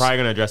problems. probably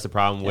going to address the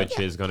problem, which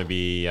is going to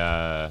be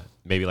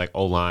maybe like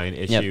O-line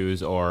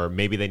issues, or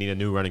maybe they need a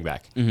new running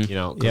back. You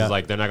know, because Yeah.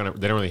 like they don't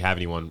really have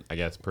anyone, I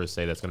guess, per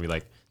se that's going to be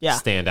like Yeah.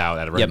 stand out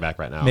at a running back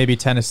right now. Maybe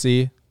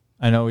Tennessee.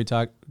 I know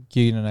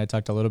Keegan and I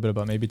talked a little bit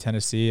about maybe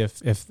Tennessee if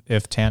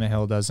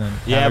Tannehill doesn't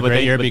have a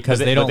great year because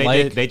they don't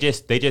like. They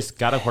just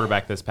got a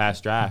quarterback this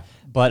past draft.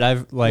 But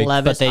I've like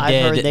Levis, they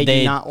I've heard did- they they-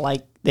 did not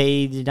like.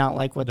 They did not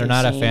like what they're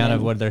not a fan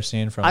of what they're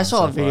seeing from. I him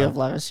saw a so video far. of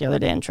Levis the other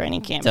day in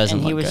training camp, Doesn't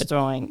and he look was good.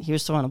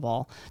 throwing a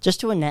ball just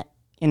to a net,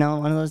 one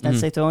of those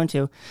nets they throw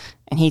into,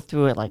 and he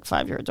threw it like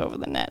 5 yards over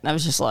the net, and I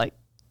was just like,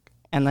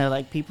 and they're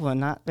like, people are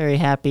not very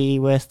happy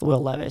with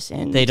Will Levis,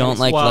 and They don't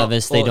like Well,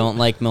 Levis. They don't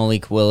like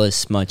Malik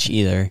Willis much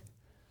either.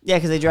 yeah,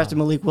 because they drafted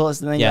Malik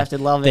Willis and then they drafted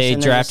Levis. They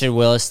and they're drafted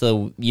Willis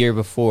the year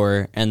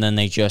before, and then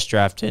they just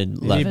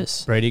drafted Maybe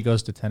Levis. Brady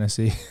goes to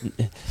Tennessee.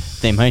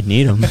 They might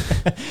need him.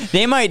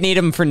 They might need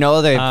him for no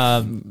other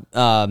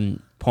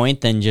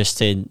point than just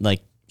to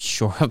like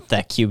shore up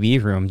that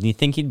QB room. Do you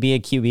think he'd be a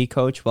QB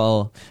coach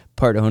while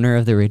part owner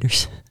of the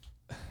Raiders?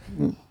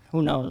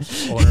 who knows?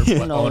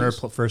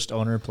 First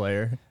owner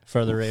player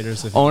for the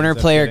Raiders. if he Owner, ends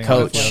up player, getting on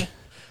the coach. field.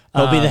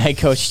 He'll be the head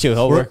coach too.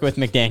 He'll work with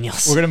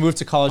McDaniels. We're gonna move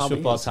to college Probably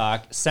football is.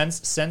 talk.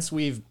 Since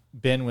we've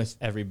been with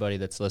everybody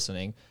that's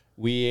listening,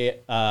 we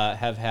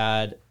have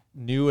had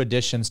new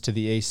additions to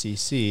the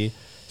ACC: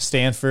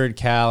 Stanford,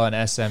 Cal,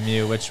 and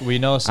SMU. Which we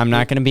know. I'm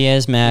not going to be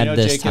as we mad know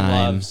this Jakin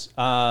time. loves.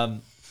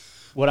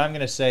 What I'm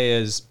gonna say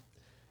is,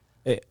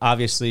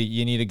 obviously,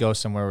 you need to go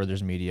somewhere where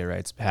there's media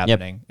rights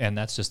happening, and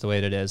that's just the way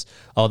it is.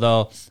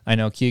 Although I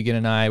know Keegan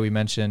and I, we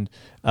mentioned,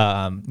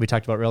 we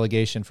talked about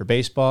relegation for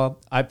baseball.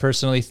 I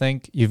personally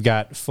think you've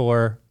got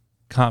 4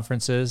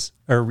 conferences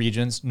or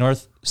regions: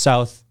 North,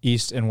 South,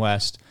 East, and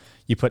West.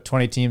 You put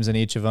 20 teams in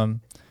each of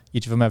them.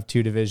 Each of them have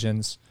 2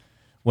 divisions.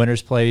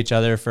 Winners play each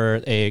other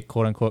for a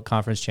quote unquote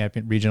conference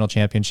regional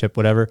championship,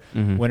 whatever.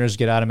 Winners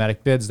get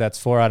automatic bids. That's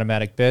 4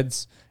 automatic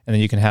bids. And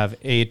then you can have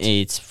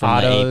 8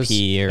 from the autos, AP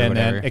or and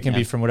whatever. then it can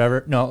be from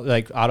whatever. No,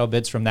 like auto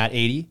bids from that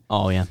 80.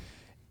 Oh yeah.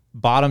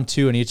 Bottom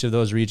 2 in each of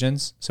those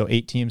regions, so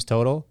 8 teams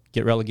total,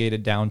 get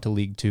relegated down to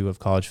League 2 of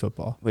college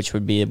football. Which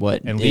would be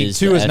what And League is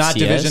 2 the is not FCS?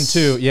 Division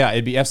 2. Yeah,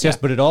 it'd be FCS, Yeah.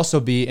 but it'd also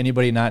be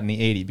anybody not in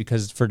the 80,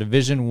 because for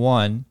Division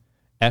 1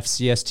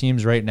 FCS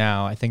teams right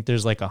now, I think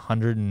there's like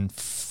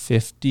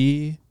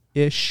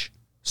 150-ish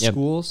Yep.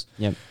 schools.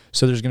 Yep.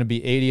 So there's going to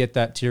be 80 at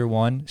that tier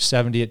 1,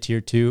 70 at tier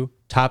 2.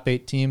 Top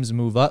 8 teams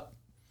move up.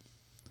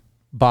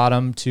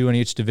 Bottom 2 in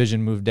each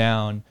division move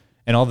down.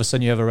 And all of a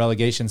sudden you have a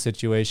relegation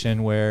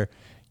situation where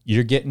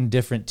you're getting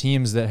different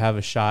teams that have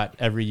a shot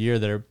every year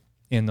that are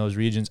in those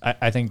regions.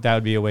 I think that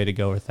would be a way to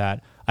go with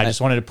that. I just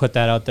wanted to put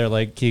that out there,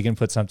 like Keegan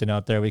put something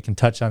out there. We can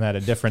touch on that a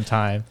different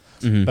time.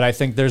 But I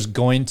think there's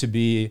going to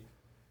be,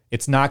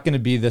 it's not going to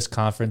be this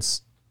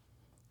conference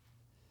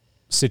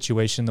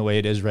situation the way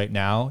it is right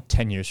now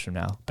 10 years from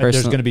now.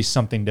 There's going to be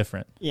something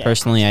different. Yeah.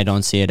 Personally, I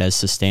don't see it as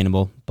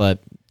sustainable, but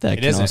that It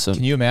can isn't. also.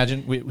 Can you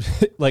imagine?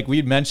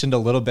 We mentioned a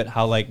little bit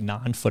how like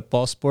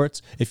non-football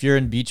sports, if you're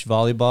in beach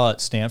volleyball at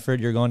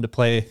Stanford, you're going to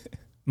play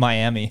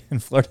Miami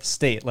and Florida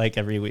State like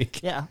every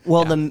week. Yeah.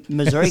 Well, the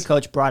Missouri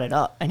coach brought it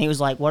up, and he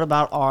was like, "What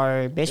about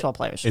our baseball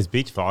players?" Is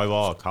beach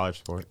volleyball a college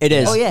sport? It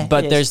is. Oh, yeah,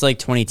 But it is. there's like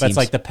 20 teams. That's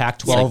like the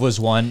Pac-12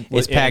 was one.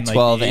 It's and,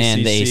 Pac-12 like,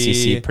 and the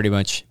ACC, pretty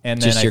much. And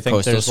then just I your think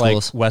coastal there's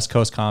schools. like West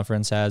Coast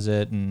Conference has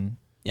it, and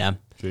Yeah.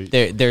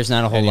 Sweet. There's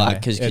not a whole lot Anyway,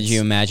 because could it's-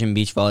 you imagine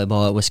beach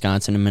volleyball at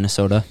Wisconsin and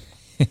Minnesota?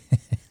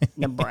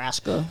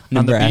 Nebraska. on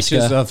the Nebraska.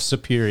 beaches of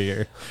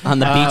Superior. On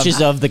the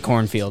beaches of the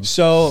cornfield.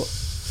 So,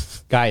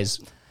 guys,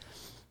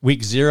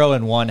 week 0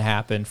 and 1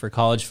 happened for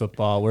college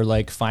football. We're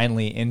like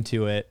finally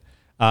into it.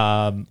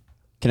 Can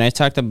we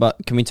talk about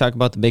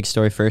the big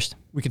story first?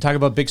 We can talk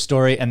about big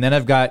story, and then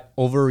I've got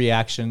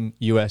overreaction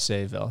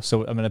USAville.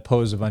 So I'm going to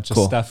pose a bunch of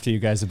Cool. stuff to you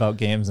guys about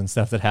games and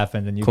stuff that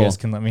happened, and you Cool. guys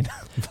can let me know.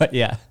 But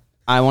yeah,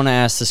 I want to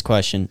ask this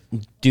question.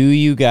 Do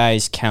you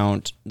guys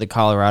count the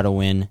Colorado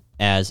win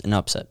as an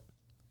upset?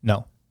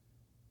 no.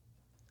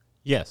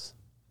 Yes.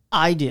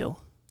 I do.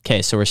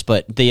 Okay, so we're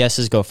split. The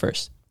yeses go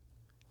first.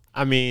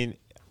 I mean,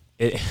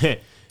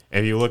 if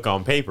you look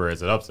on paper,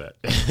 it's an upset.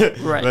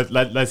 Right.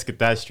 Let's get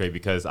that straight,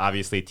 because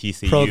obviously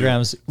TCU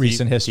Program's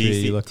recent history.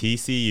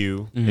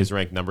 TCU is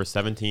ranked number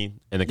 17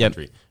 in the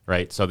country,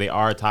 right? So they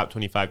are a top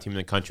 25 team in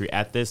the country.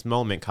 At this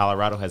moment,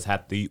 Colorado has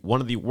had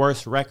one of the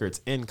worst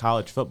records in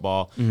college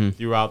football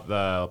throughout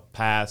the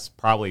past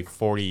probably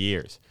 40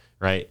 years,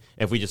 right?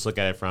 If we just look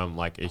at it from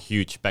like a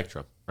huge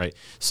spectrum. Right.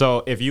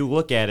 So if you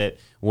look at it,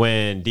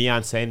 when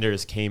Deion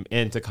Sanders came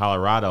into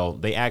Colorado,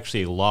 they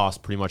actually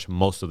lost pretty much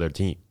most of their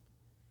team.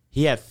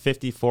 He had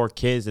 54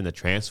 kids in the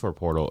transfer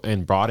portal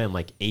and brought in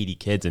like 80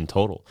 kids in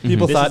total.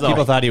 People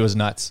thought he was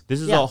nuts. This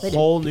is a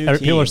whole new team.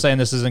 People are saying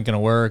this isn't going to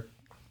work.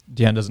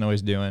 Deion doesn't know what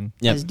he's doing.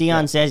 As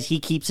Deion says,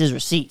 he keeps his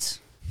receipts.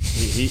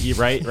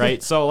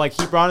 Right. So like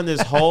he brought in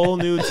this whole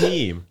new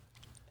team,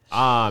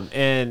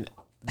 and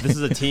this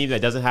is a team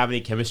that doesn't have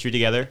any chemistry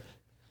together.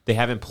 They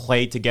haven't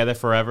played together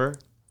forever.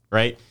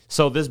 Right,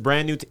 so this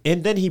brand new,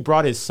 and then he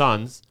brought his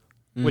sons,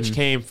 which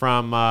came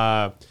from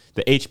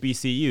the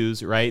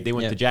HBCUs. Right, they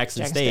went to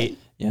Jackson State.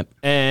 Yep,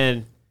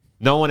 and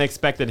no one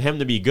expected him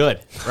to be good.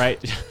 Right,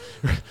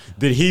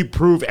 did he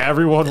prove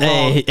everyone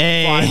wrong?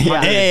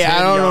 Hey,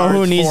 I don't know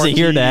who needs to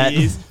hear that.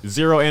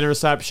 0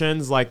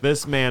 interceptions. Like,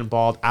 this man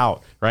balled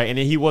out. Right, and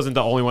he wasn't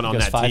the only one on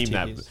that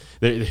team.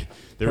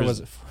 There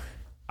was.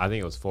 I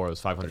think it was 4. It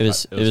was 500. It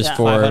was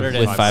 4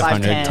 with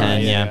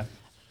 510.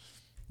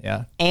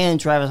 Yeah. And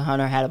Travis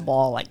Hunter had a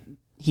ball, like,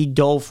 he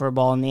dove for a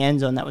ball in the end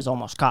zone that was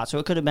almost caught. So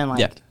it could have been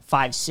like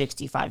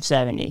 560,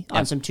 570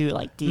 on some two,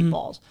 like, deep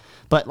balls.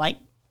 But, like,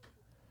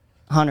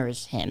 Hunter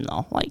is him,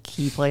 though. Like,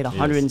 he played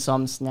 100 and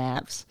some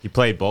snaps. He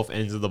played both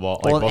ends of the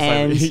ball. Both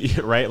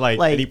ends. Right? Like,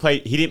 and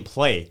he didn't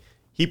play.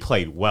 He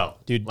played well.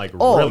 Dude. Like,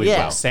 really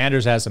well.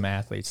 Sanders has some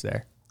athletes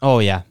there. Oh,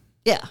 yeah.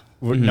 Yeah.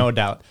 No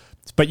doubt.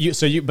 But you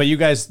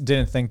guys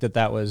didn't think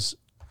that was...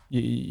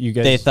 You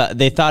guys...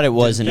 They thought it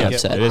was an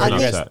upset. It is an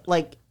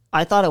upset.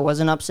 I thought it was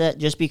an upset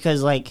just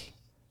because, like,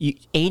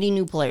 80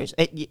 new players.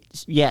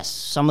 Yes,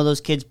 some of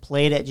those kids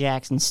played at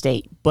Jackson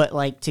State, but,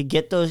 like, to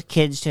get those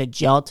kids to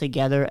gel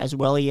together as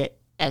well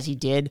as he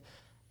did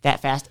that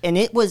fast, and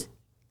it was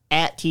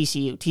at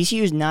TCU.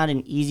 TCU is not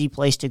an easy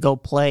place to go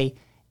play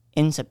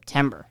in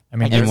September. I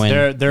mean,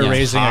 they're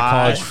raising a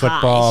college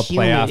football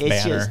playoff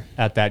banner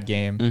at that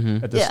game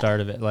at the start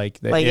of it.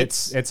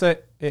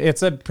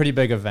 It's a pretty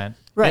big event.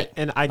 Right.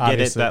 And I get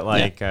it that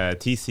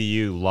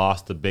TCU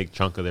lost a big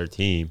chunk of their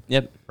team.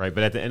 Yep. Right.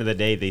 But at the end of the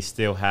day, they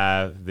still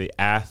have the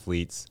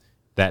athletes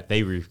that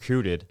they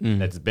recruited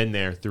that's been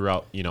there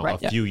throughout,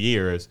 a few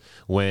years.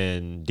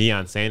 When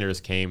Deion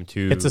Sanders came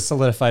to... It's a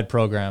solidified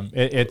program.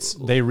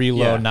 They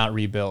reload, not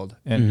rebuild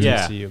in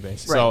TCU,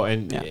 basically. So,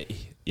 and,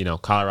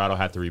 Colorado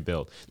had to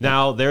rebuild.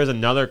 Now, there's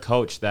another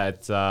coach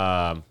that...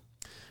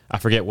 I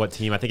forget what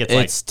team. I think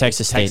it's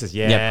Texas State. Texas,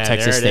 yeah,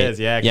 Texas State. It is.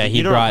 Yeah,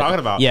 he brought. What I'm talking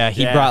about. Yeah,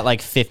 he brought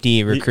like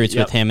 50 recruits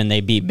with him, and they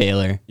beat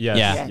Baylor.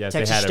 Yes, they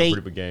Texas had State. a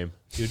pretty big game.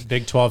 Dude,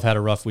 Big 12 had a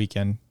rough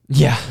weekend.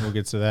 Yeah, we'll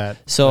get to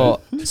that.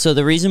 So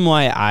the reason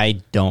why I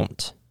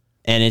don't,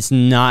 and it's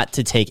not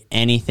to take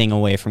anything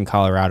away from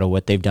Colorado,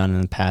 what they've done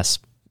in the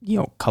past,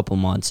 couple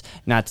months,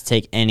 not to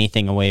take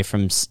anything away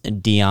from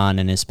Deion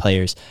and his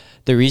players.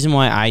 The reason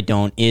why I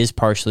don't is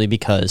partially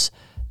because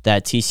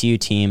that TCU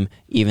team,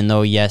 even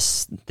though,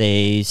 yes,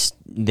 they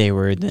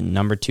were the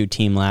number 2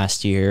 team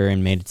last year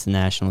and made it to the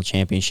national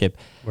championship.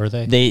 Were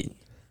they?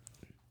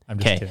 I'm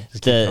just kidding.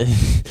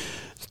 The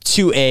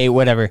 2A,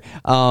 whatever.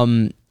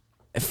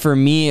 For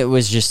me, it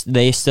was just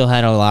they still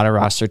had a lot of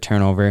roster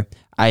turnover.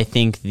 I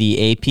think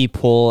the AP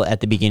poll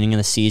at the beginning of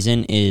the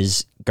season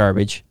is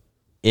garbage.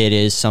 It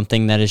is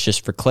something that is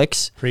just for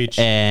clicks. Preach.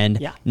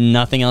 And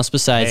nothing else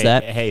besides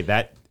that.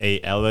 Hey,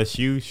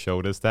 LSU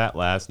showed us that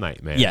last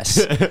night, man.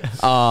 Yes.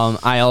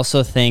 I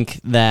also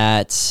think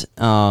that,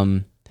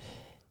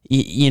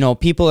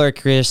 people are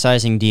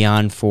criticizing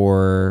Deion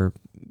for,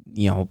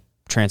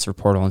 transfer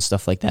portal and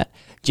stuff like that.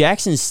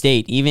 Jackson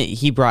State, even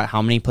he brought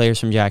how many players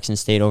from Jackson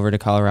State over to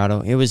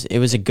Colorado? It was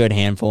a good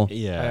handful.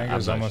 Yeah, I think it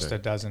was almost a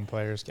dozen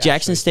players.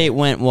 Jackson State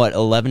went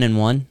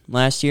 11-1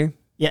 last year.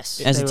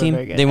 Yes, as a team,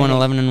 they won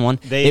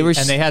 11-1.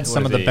 They had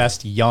some of the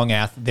best young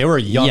athletes. They were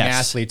young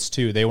athletes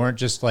too. They weren't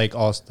just like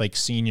all like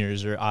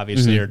seniors or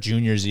obviously or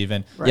juniors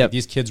even. Right. Yep.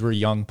 These kids were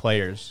young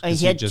players.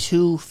 He had 2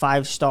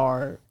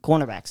 5-star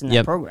cornerbacks in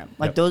that program.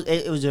 Like those,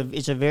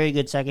 it's a very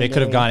good secondary. They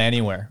could have gone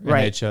anywhere.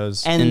 Right. They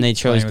chose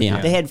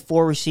Deion. They had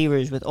 4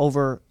 receivers with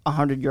over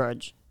 100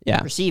 yards.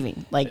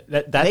 Receiving, like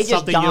that's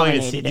something you don't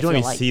even see. You don't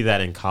even see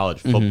that in college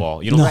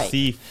football. You don't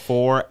see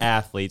 4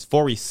 athletes,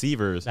 4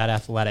 receivers that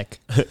athletic.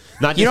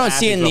 Not you don't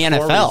see it in the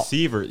NFL.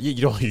 Receiver,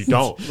 you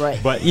don't. Right,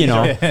 but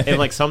and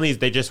like some of these,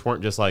 they just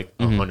weren't just like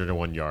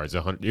 101 yards.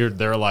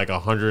 They're like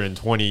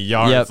 120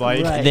 yards. Yep.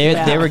 Like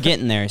they were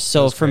getting there.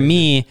 So for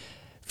me,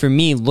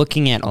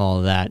 looking at all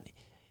of that,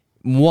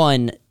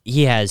 1,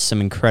 he has some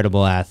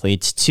incredible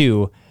athletes.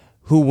 2,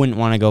 who wouldn't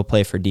want to go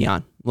play for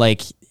Deion?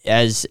 Like,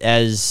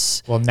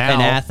 as Well, now,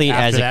 an athlete,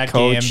 after as a that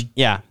coach,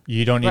 game,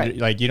 you don't need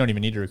you don't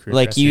even need to recruit.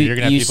 Like you're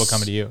gonna have people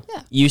coming to you.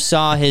 You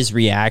saw his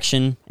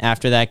reaction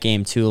after that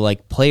game too.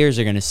 Like players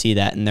are gonna see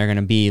that and they're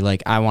gonna be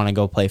like, I want to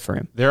go play for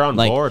him. They're on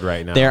board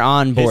right now. They're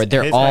on board.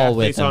 They're his all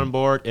with athletes him. on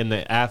board, and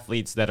the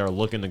athletes that are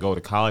looking to go to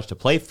college to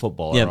play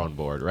football are on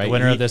board. Right. The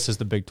winner of this is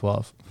the Big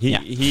 12. He Yeah.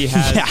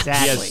 has Exactly.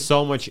 he has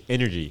so much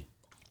energy,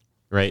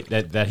 right?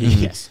 That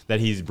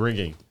he's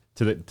bringing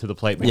to the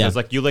plate, because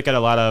like you look at a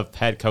lot of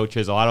head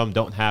coaches, a lot of them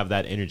don't have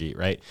that energy,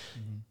 right?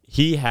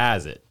 He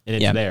has it, and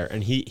it's there,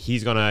 and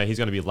he's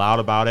gonna be loud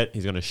about it.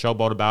 He's gonna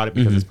showboat about it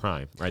because it's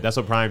Prime, right? That's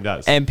what Prime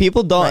does. And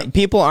people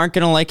aren't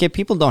gonna like it.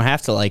 People don't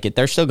have to like it.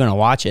 They're still gonna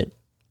watch it.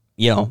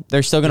 You know,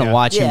 they're still gonna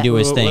watch him do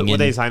his thing.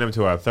 Would they sign him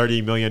to a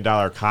 $30 million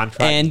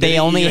contract? And they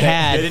only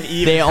had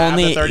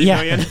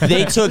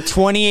they took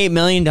 $28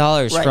 million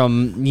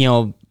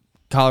from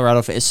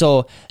Colorado.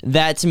 So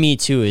that to me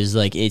too is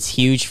like, it's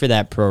huge for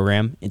that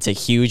program. It's a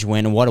huge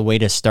win. What a way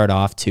to start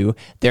off too.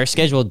 Their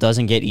schedule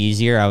doesn't get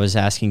easier. I was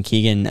asking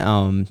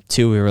Keegan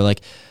too. We were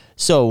like,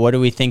 so what do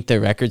we think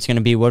the record's going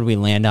to be? What do we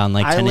land on?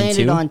 Like 10-2? I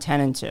landed on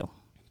 10-2.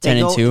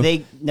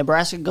 10-2.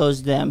 Nebraska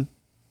goes them,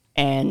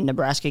 and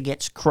Nebraska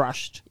gets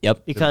crushed.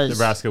 Yep. Because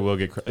Nebraska will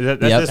get crushed.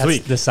 That's this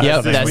week. That's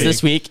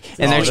this week.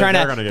 And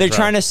they're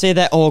trying to say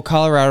that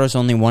Colorado's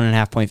only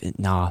 1.5 points.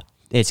 Nah.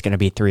 It's going to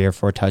be 3 or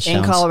 4 touchdowns.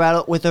 In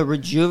Colorado with a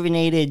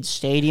rejuvenated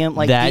stadium.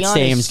 Like that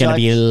stadium's going to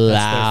be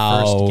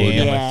loud. First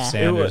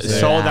game It was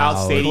sold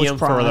out stadium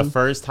for the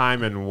first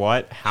time in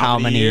how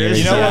many years?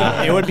 You know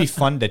what? It would be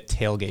fun to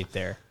tailgate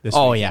there. This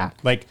weekend.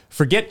 Like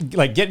forget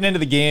getting into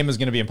the game is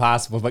going to be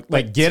impossible, but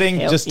like getting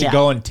to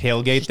go and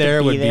tailgate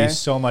there would be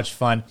so much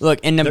fun. Look,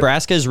 and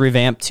Nebraska's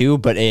revamped too,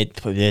 but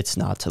it's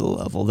not to the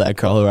level that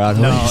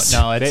Colorado is.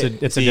 No,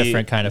 it's a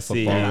different kind of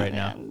football right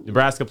now.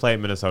 Nebraska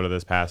played Minnesota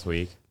this past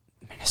week.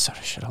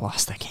 Minnesota should have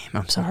lost that game.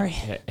 I'm sorry.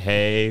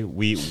 Hey,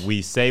 we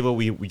say what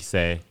we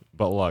say,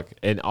 but look,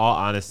 in all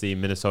honesty,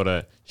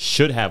 Minnesota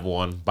should have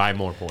won by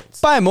more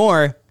points. By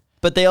more,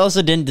 but they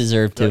also didn't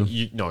deserve to.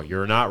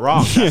 You're not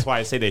wrong. That's why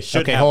I say they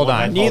should have hold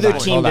won. on. Neither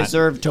team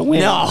deserved to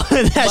win. No,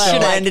 that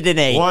should have ended in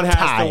a One tie.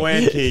 has to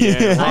win,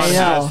 Keegan. One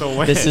has to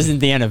win. This isn't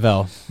the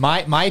NFL.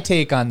 My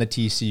take on the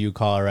TCU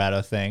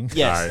Colorado thing.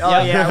 Yes. Sorry.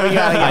 Oh, yeah. We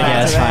gotta get I guess,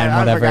 back to that. fine, I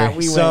whatever. forgot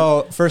we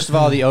So first of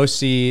all, the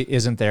OC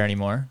isn't there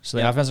anymore. So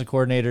the offensive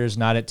coordinator is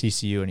not at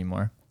TCU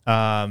anymore.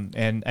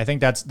 And I think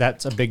that's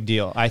a big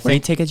deal. I Where did he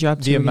think take a job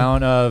to? the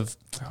amount of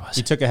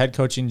he took a head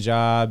coaching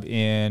job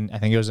in, I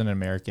think it was an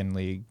American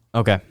League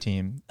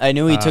team. I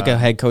knew he took a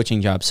head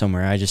coaching job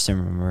somewhere. I just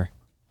didn't remember.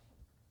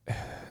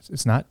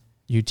 It's not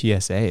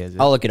UTSA, is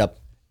it? I'll look it up.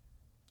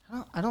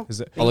 I don't.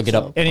 I'll look it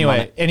up.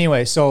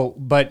 Anyway, so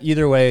but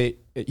either way,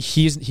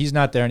 he's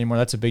not there anymore.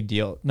 That's a big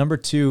deal. Number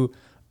two,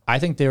 I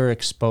think they were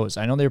exposed.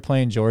 I know they were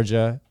playing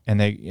Georgia,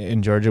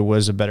 and Georgia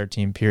was a better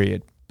team,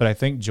 period. But I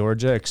think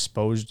Georgia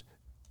exposed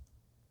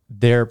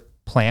their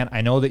plan.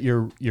 I know that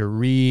you're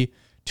retooling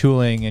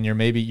and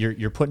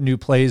you're putting new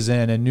plays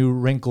in and new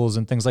wrinkles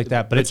and things like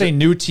that. But it's a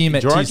new team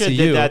at Georgia TCU.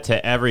 did that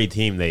to every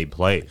team they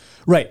played.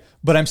 Right.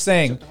 But I'm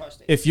saying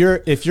if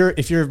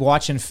you're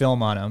watching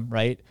film on them,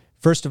 right?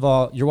 First of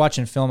all, you're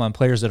watching film on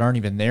players that aren't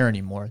even there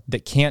anymore,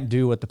 that can't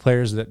do what the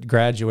players that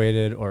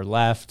graduated or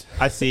left.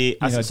 I see.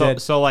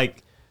 So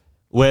like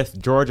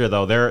with Georgia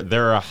though,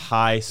 they're a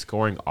high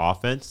scoring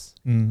offense,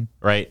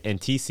 right? And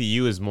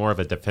TCU is more of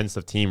a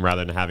defensive team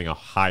rather than having a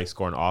high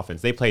scoring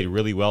offense. They played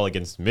really well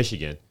against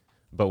Michigan,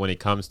 but when it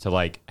comes to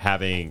like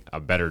having a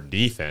better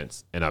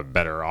defense and a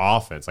better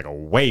offense, like a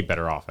way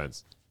better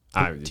offense,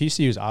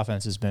 TCU's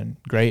offense has been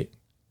great.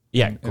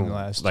 in the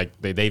last, like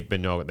they've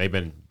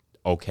been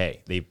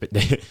okay.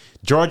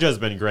 Georgia has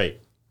been great.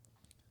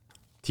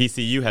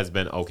 TCU has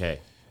been okay.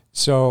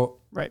 So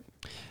Right.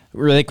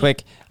 Really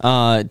quick,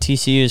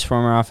 TCU's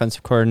former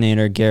offensive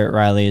coordinator, Garrett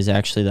Riley, is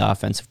actually the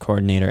offensive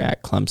coordinator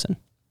at Clemson.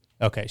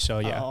 okay, so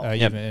yeah,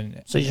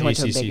 even So you just went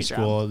to a ACC bigger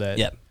school that.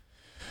 Yep.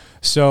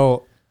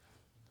 So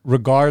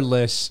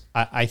regardless,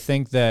 I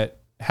think that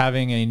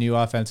having a new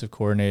offensive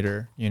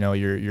coordinator,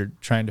 you're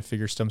trying to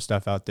figure some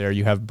stuff out there.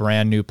 You have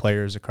brand new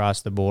players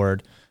across the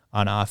board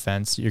on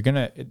offense.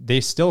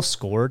 They still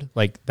scored.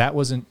 Like that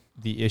wasn't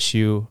the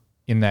issue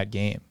in that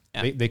game.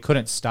 Yeah. They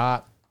couldn't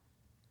stop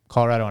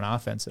Colorado on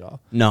offense at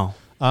all. No.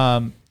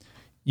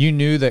 You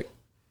knew that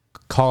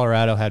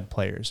Colorado had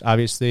players.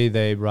 Obviously,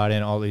 they brought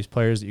in all these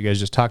players that you guys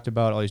just talked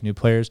about, all these new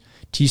players.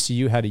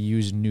 TCU had to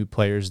use new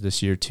players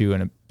this year too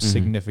in a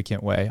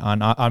significant way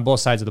on both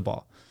sides of the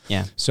ball.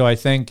 Yeah. So I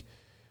think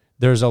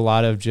there's a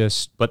lot of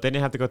But they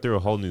didn't have to go through a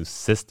whole new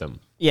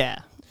system. Yeah.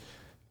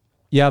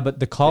 Yeah, but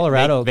the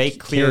Colorado they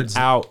cleared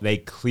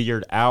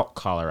out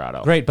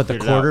Colorado. Right, but the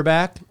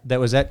quarterback that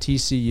was at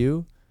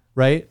TCU,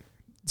 right?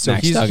 So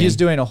he's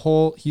doing a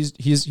whole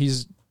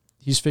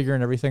he's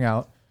figuring everything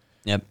out.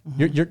 Yep.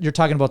 You're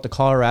talking about the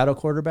Colorado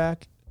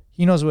quarterback.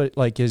 He knows what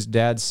like his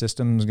dad's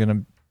system is going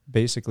to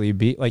basically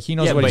be. Like he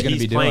knows what he's going to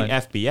be doing.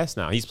 He's playing FBS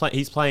now.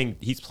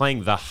 He's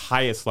playing the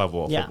highest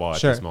level of football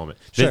at this moment.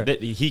 Sure.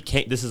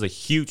 This is a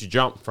huge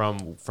jump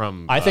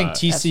from I think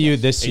TCU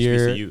this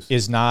year HBCUs.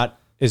 is not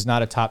is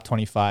not a top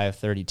 25,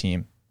 30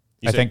 team.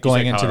 You think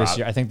going into Colorado. this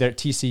year, I think that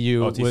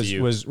TCU,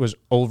 TCU. was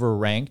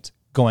overranked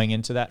going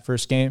into that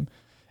first game.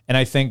 And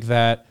I think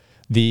that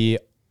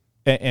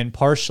and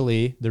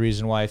partially the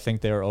reason why I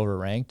think they were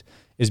overranked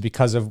is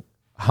because of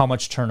how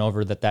much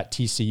turnover that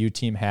TCU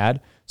team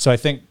had. So I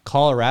think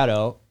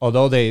Colorado,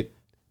 although they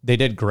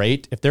did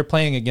great, if they're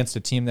playing against a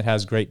team that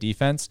has great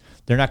defense,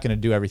 they're not going to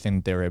do everything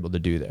that they were able to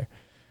do there.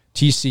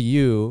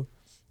 TCU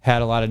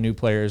had a lot of new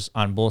players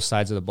on both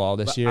sides of the ball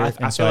this year. I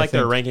feel like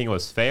their ranking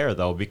was fair,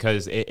 though,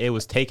 because it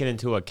was taken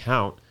into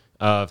account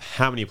of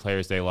how many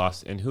players they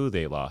lost and who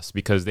they lost,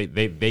 because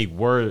they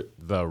were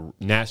the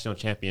national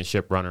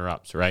championship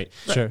runner-ups, right?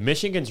 Sure.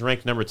 Michigan's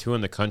ranked number 2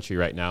 in the country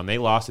right now, and they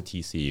lost to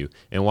TCU.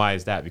 And why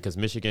is that? Because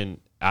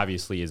Michigan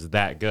obviously is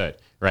that good,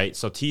 right?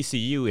 So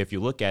TCU, if you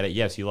look at it,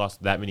 yes, you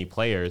lost that many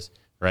players,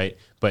 right?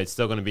 But it's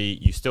still going to be,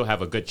 you still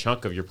have a good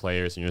chunk of your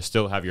players, and you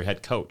still have your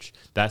head coach.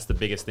 That's the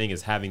biggest thing,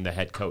 is having the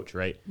head coach,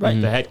 right?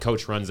 Right. The head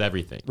coach runs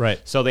everything. Right.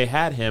 So they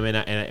had him,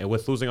 and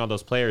with losing all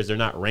those players, they're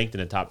not ranked in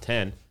the top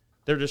 10.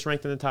 They're just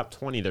ranked in the top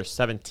 20. They're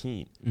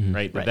 17,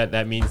 right?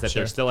 That means that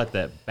they're still at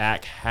the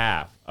back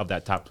half of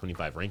that top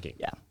 25 ranking.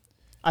 Yeah.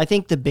 I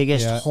think the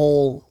biggest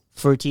hole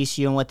for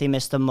TCU and what they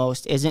missed the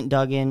most isn't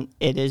Duggan.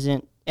 It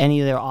isn't any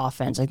of their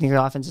offense. I think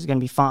their offense is going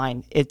to be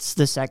fine. It's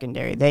the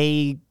secondary.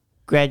 They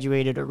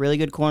graduated a really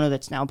good corner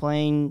that's now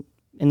playing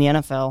in the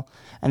NFL,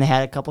 and they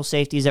had a couple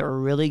safeties that were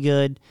really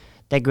good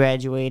that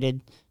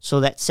graduated. So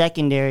that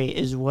secondary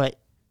is what,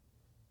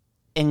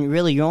 and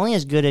really you're only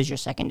as good as your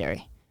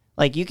secondary.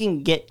 Like, you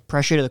can get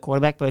pressure to the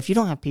quarterback, but if you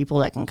don't have people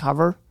that can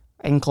cover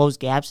and close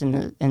gaps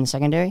in the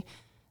secondary,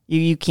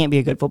 you can't be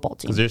a good football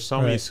team. Because there's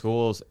so many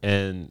schools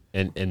in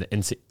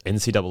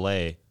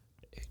NCAA,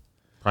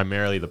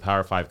 primarily the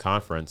Power 5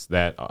 conference,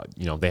 that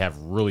they have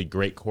really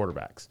great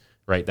quarterbacks,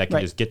 right? That can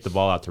just get the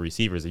ball out to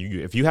receivers.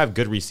 If you have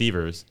good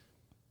receivers,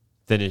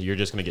 then you're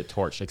just going to get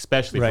torched,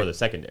 especially for the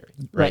secondary,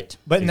 right?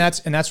 But and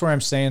that's where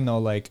I'm saying, though,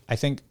 like, I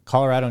think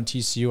Colorado and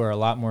TCU are a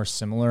lot more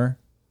similar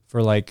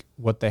for like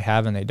what they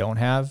have and they don't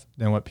have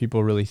than what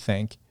people really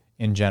think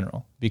in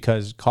general.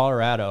 Because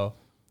Colorado,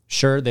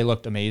 sure, they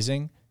looked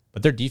amazing,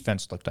 but their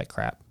defense looked like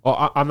crap.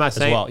 Well, I'm not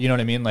saying, well, you know what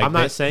I mean? Like, I'm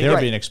not saying they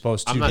were being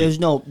exposed to. There's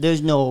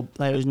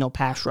no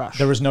pass rush.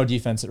 There was no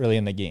defense really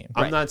in the game.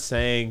 I'm not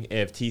saying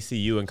if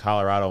TCU and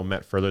Colorado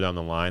met further down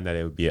the line that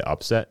it would be an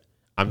upset.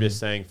 I'm just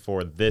saying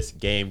for this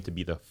game to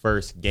be the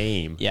first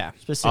game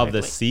of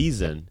the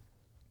season,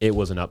 it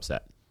was an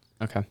upset.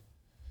 Okay.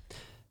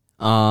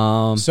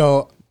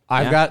 So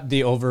I've got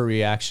the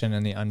overreaction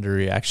and the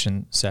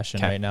underreaction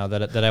session right now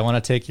that I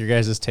want to take your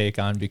guys' take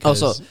on,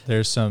 because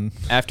there's some.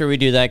 After we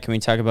do that, can we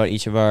talk about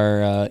each of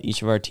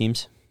our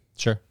teams?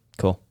 Sure.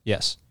 Cool.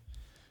 Yes.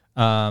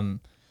 Keegan,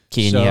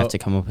 you have to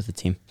come up with a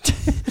team.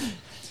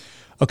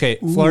 Okay,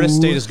 Florida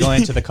State is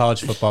going to the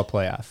college football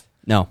playoff.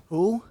 No.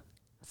 Who?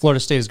 Florida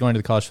State is going to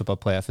the college football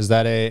playoff. Is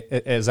that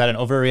an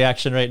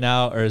overreaction right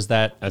now, or is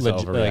that That's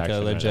like a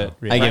legit?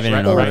 I give it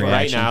an overreaction.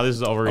 Right now, this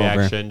is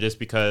overreaction just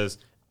because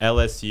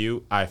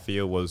LSU, I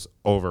feel, was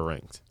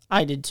overranked.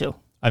 I did too.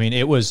 I mean,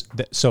 it was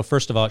so.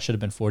 First of all, it should have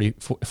been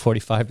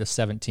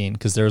 45-17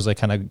 because there was like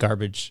kind of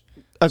garbage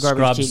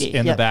scrubs TD.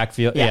 in the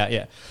backfield.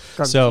 Yeah.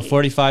 So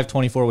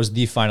 45-24 was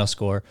the final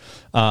score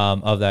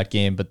of that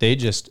game. But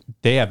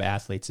they have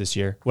athletes this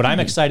year. What I'm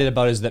excited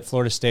about is that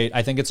Florida State,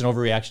 I think it's an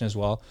overreaction as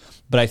well,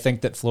 but I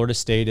think that Florida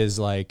State is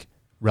like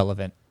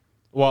relevant.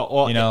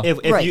 Well,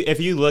 if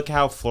you look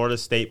how Florida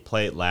State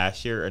played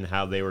last year and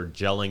how they were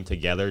gelling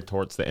together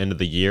towards the end of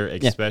the year,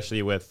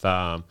 especially with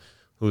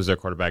who's their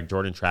quarterback,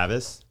 Jordan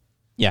Travis.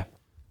 Yeah,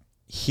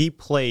 he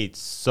played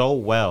so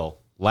well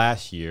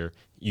last year.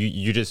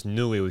 You just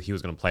knew he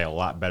was going to play a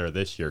lot better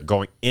this year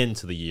going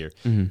into the year.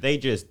 They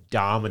just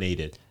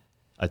dominated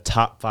a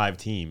top 5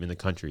 team in the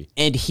country.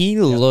 And he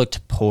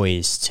looked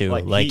poised too.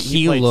 Like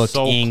he looked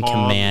so in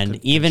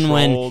command. Even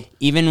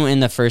in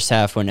the first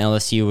half when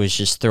LSU was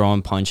just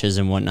throwing punches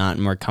and whatnot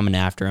and we're coming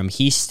after him,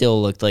 he still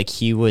looked like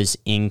he was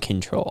in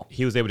control.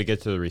 He was able to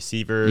get to the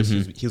receivers.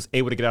 He was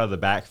able to get out of the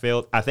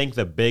backfield. I think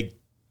the big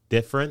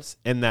difference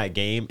in that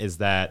game is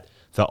that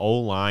the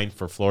O-line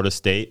for Florida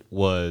State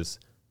was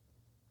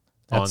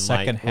that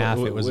second half.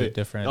 It was a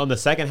different. On the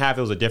second half,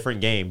 it was a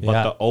different game.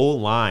 But the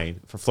O-line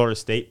for Florida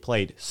State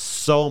played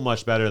so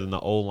much better than the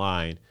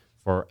O-line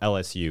for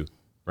LSU.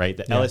 Right,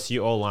 the LSU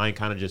O-line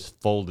kind of just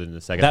folded in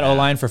the second half. That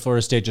O-line for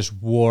Florida State just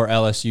wore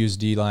LSU's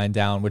D-line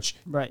down. Which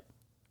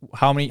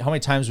how many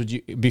times would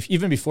you,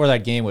 even before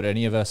that game, would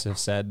any of us have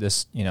said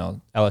this?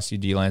 LSU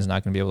D-line is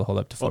not going to be able to hold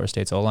up to Florida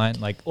State's O-line,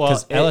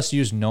 because LSU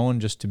is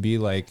known just to be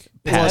like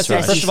pass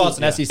rush. First of all, it's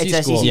an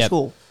SEC school. SEC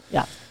school.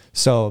 Yeah.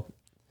 So.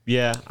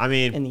 Yeah, I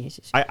mean,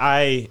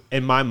 I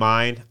in my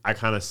mind, I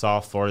kind of saw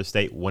Florida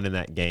State winning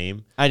that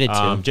game. I did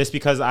too. Just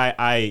because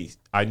I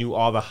knew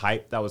all the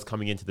hype that was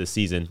coming into the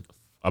season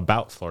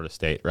about Florida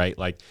State, right?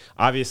 Like,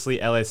 obviously,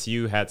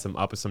 LSU had some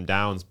up and some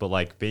downs, but,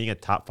 like, being a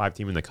top 5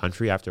 team in the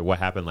country after what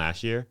happened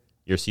last year,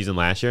 your season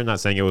last year, I'm not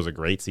saying it was a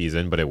great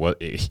season, but it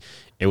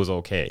was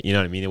okay. You know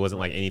what I mean? It wasn't,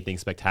 like, anything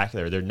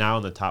spectacular. They're now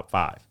in the top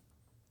 5.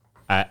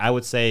 I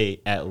would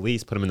say at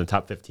least put them in the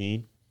top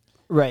 15.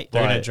 Right.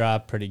 They're going to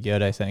drop pretty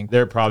good, I think.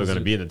 They're probably going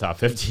to be in the top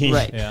 15.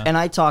 Right. Yeah. And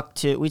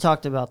we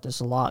talked about this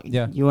a lot,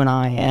 Yeah. you and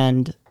I,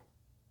 and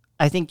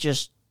I think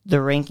just the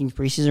rankings,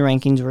 preseason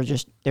rankings were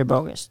they're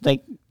bogus.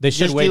 Like They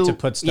should just wait to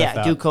put stuff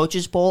out. do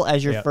coaches poll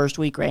as your Yeah. first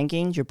week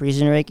rankings, your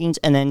preseason rankings,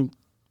 and then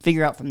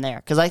figure out from there.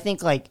 Because I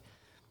think like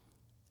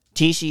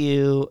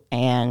TCU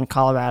and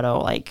Colorado,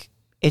 like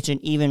it's an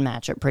even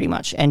matchup pretty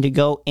much. And to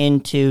go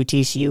into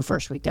TCU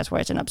first week, that's why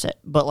it's an upset.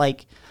 But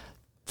like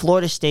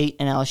Florida State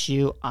and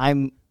LSU,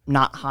 I'm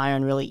not high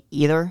on really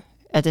either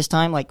at this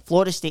time. Like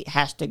Florida State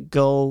has to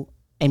go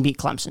and beat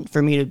Clemson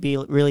for me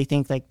to really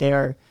think like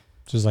they're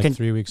Which is like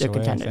 3 weeks they're away,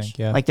 contenders. I think.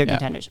 Yeah. Like they're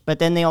contenders. But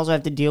then they also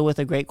have to deal with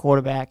a great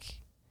quarterback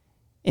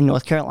in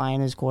North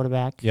Carolina's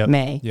quarterback, Yep.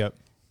 May. Yep.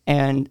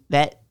 And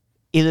that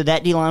either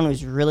that D line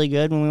was really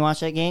good when we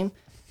watched that game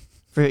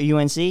for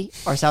UNC,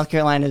 or South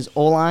Carolina's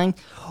O line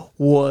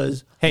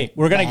was Hey,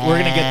 we're gonna get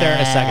there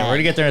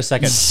in a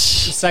second.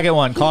 Second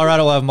one,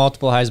 Colorado will have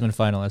multiple Heisman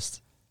finalists.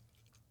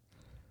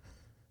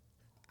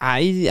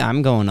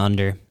 I'm going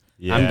under.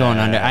 I'm going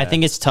under. I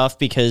think it's tough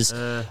because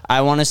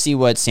I want to see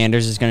what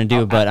Sanders is going to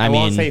do, but I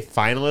mean, won't say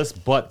finalists,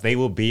 but they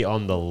will be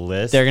on the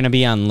list. they're going to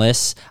be on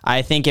lists.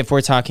 I think if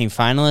we're talking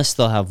finalists,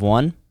 they'll have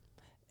one.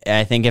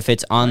 I think if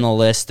it's on the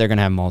list, they're going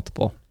to have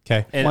multiple.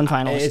 Okay. And one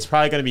finalist. It's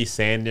probably going to be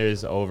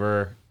Sanders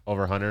over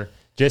Hunter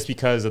just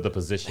because of the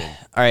position.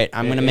 All right,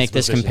 I'm going to It's make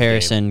this position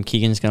comparison.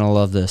 Keegan's going to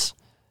love this.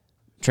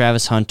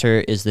 Travis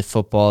Hunter is the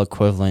football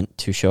equivalent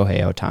to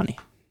Shohei Ohtani.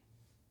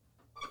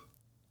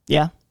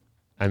 yeah.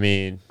 I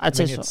mean, I'd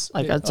say so.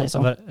 I'd say so.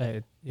 But,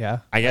 yeah.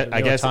 I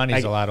guess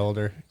Tani's a lot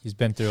older. He's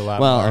been through a lot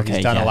Well, more. okay,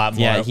 He's done yeah. a lot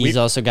more. Yeah, he's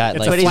also got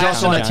like. but he's flash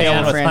also on a the tail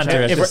talent with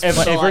Hunter.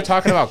 franchise. if we're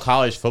talking about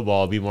college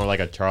football, it'd be more like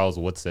a Charles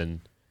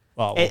Woodson.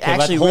 Well, It okay,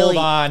 actually hold really-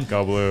 on.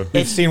 Go Blue.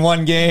 We've seen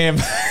one game.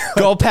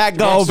 Go Pack,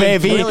 go Actually,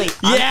 baby! really,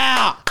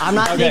 Yeah. I'm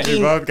not Okay. thinking.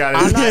 We both got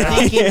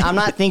it. I'm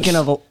not thinking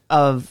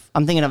of.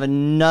 I'm thinking of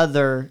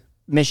another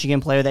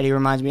Michigan player that he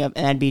reminds me of,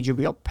 and that'd be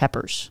Jabril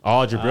Peppers.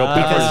 Oh, Jabril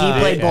Peppers. Because he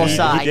played both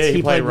sides. He He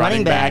played played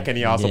running back. and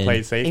he also He played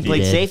did. safety. He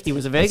played did. safety.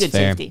 Was a very That's good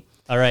fair. safety.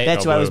 All right.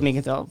 That's Go who I was Blue.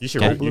 making though. You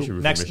should Okay. root for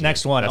Next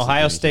Michigan. one. That's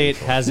Ohio the State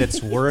team. has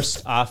its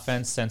worst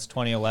offense since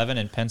 2011,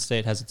 and Penn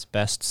State has its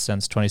best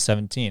since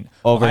 2017.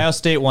 Over. Ohio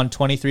State won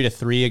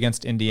 23-3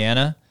 against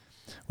Indiana,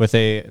 with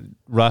a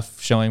rough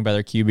showing by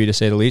their QB to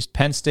say the least.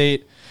 Penn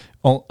State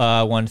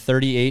won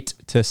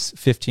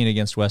 38-15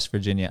 against West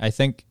Virginia. I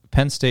think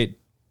Penn State,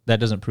 that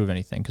doesn't prove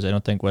anything because I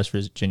don't think West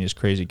Virginia is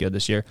crazy good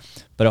this year.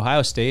 But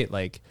Ohio State,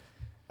 like,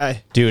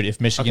 dude, if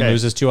Michigan Okay.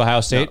 loses to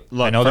Ohio State,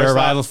 Look, I know they're a first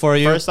rival off- for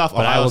you. First off,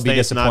 but I Ohio will be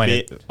State's not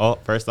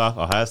disappointed. first off,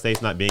 Ohio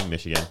State's not being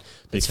Michigan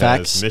because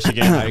facts.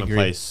 Michigan is going to agree.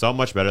 play so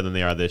much better than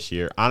they are this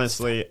year.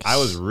 Honestly, I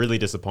was really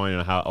disappointed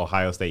in how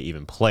Ohio State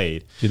even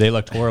played. Dude, they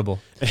looked horrible.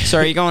 So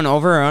are you going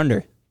over or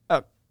under?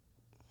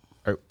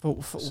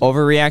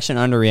 Overreaction,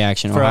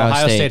 underreaction. For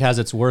Ohio State. has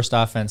its worst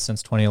offense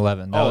since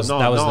 2011. That was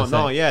the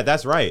thing. Yeah,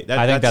 that's right.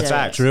 I think that's that's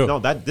facts. true. No,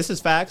 this is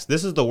facts.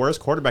 This is the worst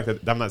quarterback.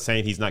 I'm not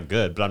saying he's not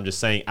good, but I'm just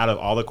saying out of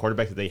all the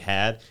quarterbacks that they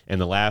had in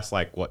the last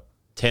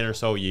 10 or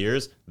so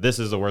years, this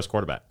is the worst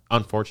quarterback.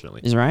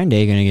 Unfortunately, Is Ryan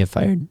Day going to get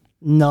fired?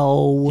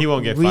 No, he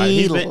won't get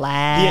fired.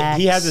 Relax.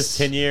 He has his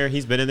tenure.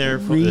 He's been in there.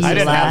 For Relax. I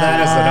didn't have that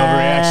as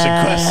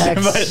an overreaction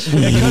question, but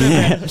it could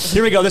have been.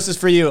 Here we go. This is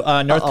for you.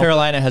 North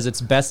Carolina has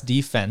its best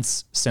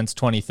defense since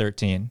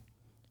 2013.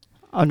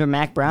 Under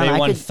Mac Brown. They I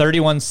won could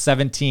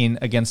 31-17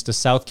 against a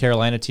South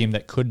Carolina team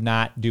that could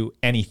not do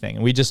anything.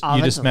 And you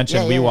just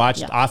mentioned we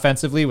watched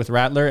offensively with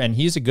Rattler, and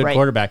he's a good Right.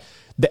 quarterback.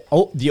 The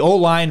O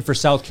line for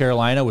South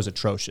Carolina was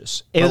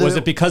atrocious. But was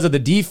it because of the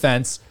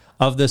defense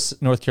of this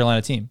North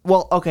Carolina team?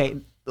 Well, okay.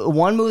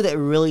 One move that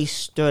really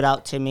stood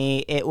out to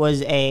me, it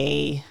was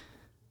late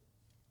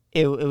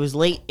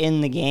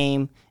in the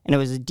game, and it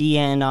was a D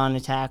end on a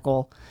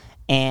tackle,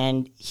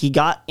 and he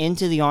got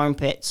into the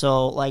armpit.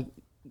 So,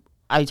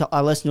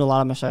 I listened to a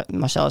lot of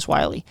Marcellus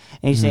Wiley,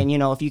 and he's saying,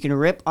 if you can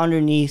rip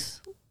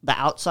underneath the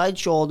outside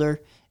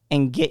shoulder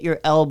and get your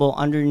elbow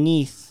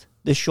underneath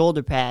the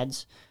shoulder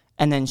pads,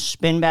 and then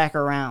spin back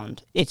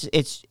around, it's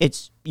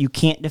you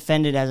can't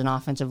defend it as an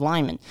offensive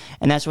lineman.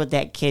 And that's what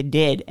that kid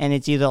did. And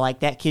it's either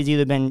that kid's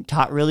either been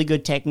taught really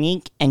good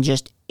technique and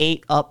just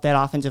ate up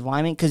that offensive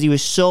lineman because he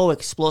was so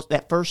explosive.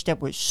 That first step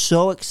was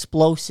so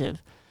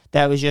explosive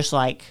that it was just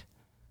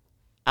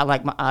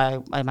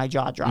my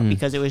jaw dropped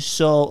because it was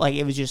so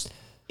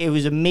it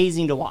was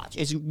amazing to watch.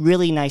 It's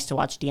really nice to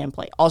watch Dan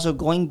play. Also,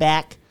 going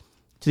back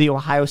to the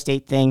Ohio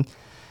State thing,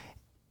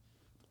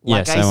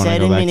 like Yes, I I wanna said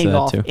go in back to mini that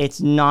golf, too. it's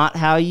not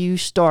how you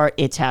start;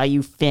 it's how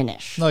you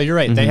finish. No, you're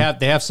right. They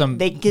have some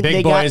big got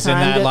boys in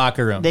time that to-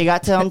 locker room. They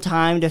got some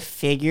time to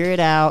figure it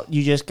out.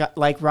 You just got,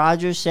 like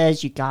Roger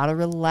says, you gotta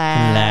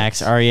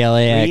relax. Relax.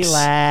 RELAX.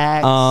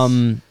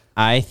 Relax.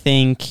 I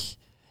think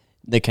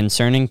the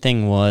concerning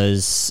thing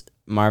was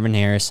Marvin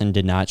Harrison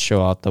did not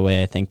show out the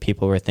way I think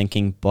people were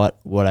thinking. But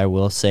what I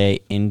will say,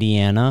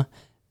 Indiana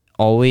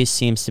always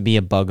seems to be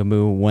a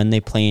bugaboo when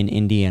they play in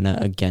Indiana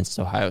against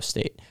Ohio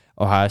State.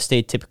 Ohio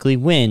State typically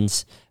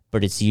wins,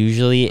 but it's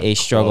usually a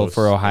struggle Close.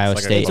 for Ohio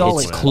It's like a State.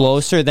 close It's win.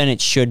 closer than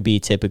it should be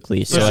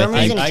typically. For So some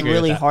I reason, think I it's agree with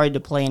really that. hard to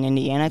play in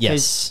Indiana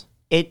because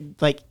yes.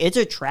 it's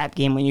a trap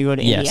game when you go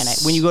to Yes. Indiana.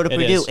 When you go to It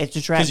Purdue, is. it's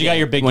a trap Because you got game.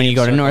 your big When you games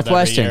go to circled every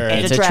Northwestern, year.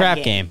 it's a trap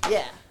game.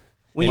 Yeah.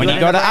 When you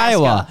go to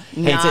Iowa,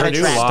 not it's a a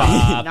Purdue trap lost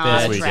game.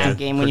 Not this a trap weekend.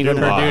 game when you go to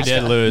Purdue Purdue lost.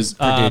 did lose.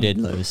 Purdue did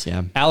lose,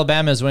 yeah.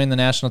 Alabama is winning the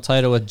national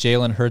title with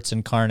Jalen Hurts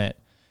incarnate.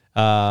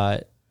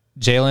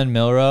 Jalen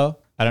Milroe.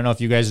 I don't know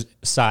if you guys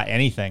saw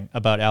anything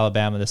about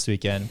Alabama this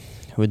weekend.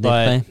 Who would they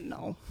But- play?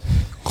 No.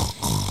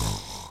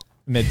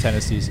 Mid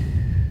Tennessee's.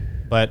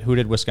 But who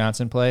did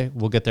Wisconsin play?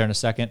 We'll get there in a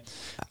second.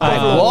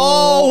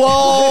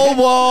 Whoa,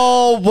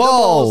 whoa,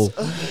 whoa.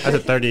 That's a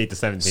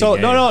 38-17. So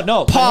game.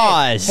 no.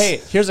 Pause. Hey,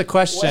 here's a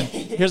question.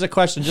 Here's a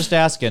question. Just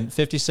asking.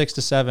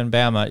 56-7,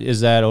 Bama. Is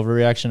that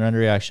overreaction or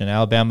underreaction?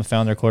 Alabama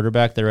found their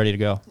quarterback. They're ready to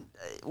go.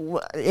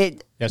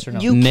 Yes or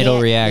no? You Middle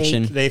can't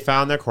reaction. They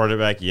found their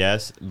quarterback,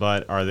 yes,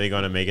 but are they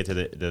going to make it to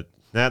the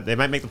they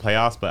might make the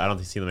playoffs, but I don't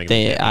see them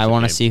making the I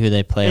want to see who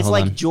they play. It's Hold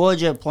like on.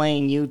 Georgia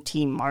playing UT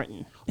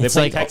Martin. They It's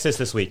play like- Texas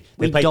this week.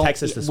 They We play don't-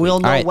 Texas this We'll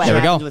week. know All right, what there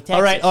we happens go. with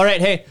Texas. All right.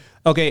 Hey.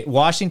 Okay,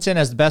 Washington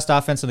has the best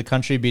offense in the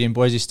country, beating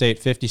Boise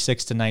State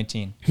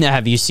 56-19.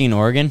 Have you seen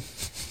Oregon?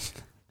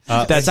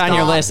 That's on your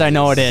Stop. list. I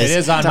know it is. It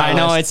is on my I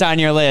know list. it's on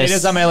your list. It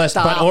is on my list,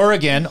 but Stop.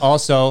 Oregon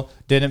also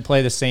didn't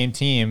play the same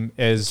team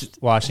as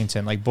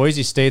Washington. Like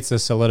Boise State's a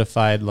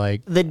solidified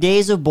like. The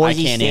days of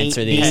Boise I can't State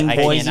answer these. being I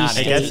Boise cannot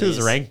State. Hey, guess who's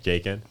States. ranked,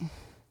 Jakin?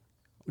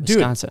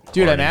 Wisconsin.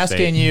 Dude, I'm Oregon asking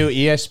State. you Oregon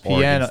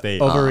ESPN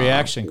State.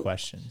 overreaction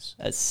questions.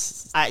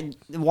 That's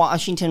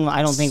Washington,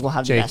 I don't think will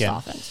have the best Jakin.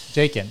 offense.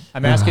 Jakin,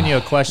 I'm asking you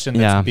a question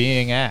that's Yeah.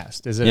 being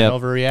asked. Is it Yep. an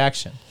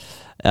overreaction?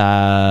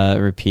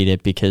 repeat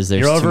it because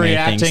there's You're too many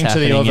things overreacting to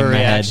the happening in my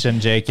head. overreaction,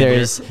 Jakin.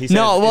 There's He said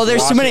no, well, it's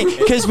there's too many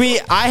Washington.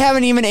 because I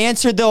haven't even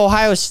answered the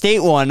Ohio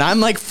State one. I'm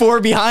like 4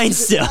 behind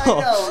still.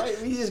 right?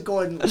 We just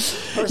going.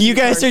 You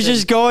guys are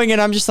just going, and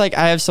I'm just like,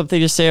 I have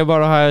something to say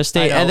about Ohio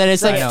State, I know, and then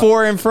it's I like know.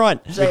 4 in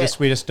front.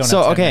 we just don't So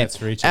have 10 okay, minutes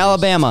for each of these.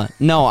 Alabama.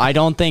 No, I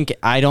don't think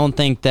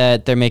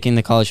that they're making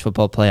the college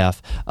football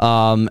playoff.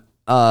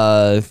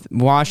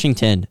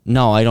 Washington.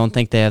 No, I don't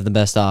think they have the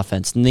best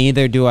offense.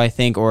 Neither do I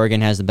think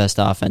Oregon has the best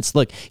offense.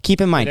 Look,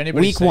 keep in mind, Did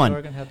anybody week say 1.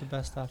 Oregon had the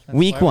best offense?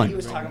 Week Why 1.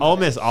 would you- Ole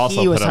Miss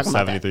also He was put up talking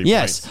about that. 73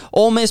 Yes, points.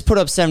 Ole Miss put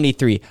up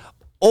 73.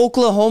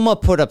 Oklahoma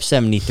put up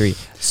 73.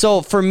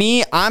 So for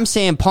me, I'm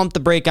saying pump the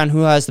brake on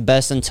who has the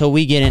best until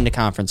we get into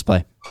conference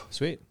play.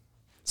 Sweet.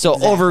 So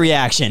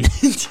overreaction.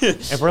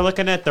 If we're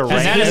looking at the And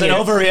that is an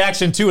ranking,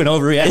 overreaction to an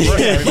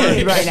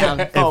overreaction. right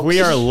now. if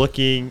we are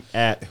looking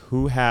at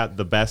who had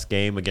the best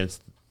game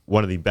against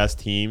one of the best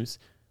teams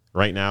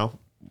right now,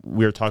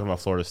 we're talking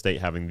about Florida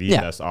State having the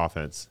Yeah. best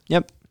offense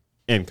Yep.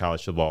 in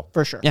college football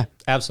for sure. Yeah.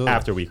 Absolutely.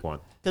 after week 1.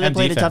 Because they And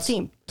played defense. a tough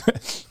team.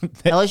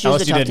 LSU's LSU a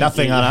tough did team.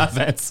 nothing on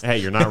offense. Hey,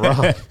 you're not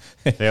wrong.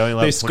 They only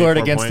let They scored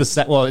 24 against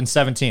points. in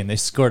 17 they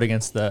scored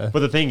against the.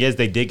 But the thing is,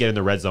 they did get in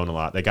the red zone a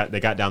lot. They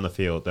got down the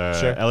field.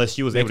 Sure.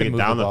 LSU was They able to can get move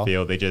down the the ball.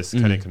 field. They just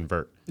couldn't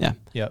convert. Yeah.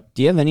 Yep.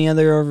 Do you have any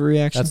other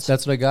overreactions?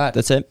 That's what I got.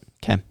 That's it?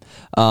 Okay.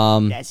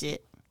 That's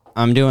it.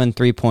 I'm doing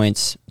 3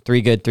 points,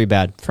 3 good, 3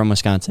 bad from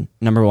Wisconsin.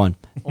 Number 1,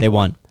 they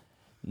won.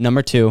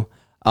 Number 2,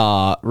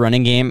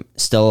 running game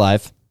still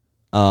alive.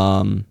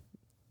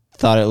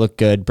 Thought it looked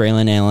good.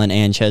 Braylon Allen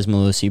and Ches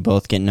Malusi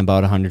both getting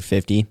about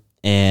 150.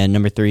 And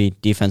number 3,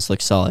 defense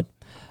looks solid.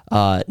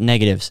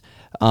 Negatives.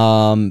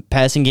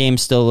 Passing game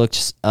still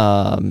looks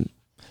Their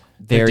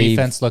very.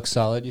 defense looks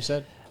solid. You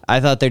said I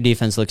thought their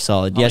defense looked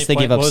solid. How Yes, they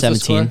many gave up what was the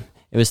 17. score?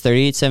 It was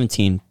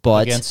 38-17,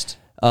 but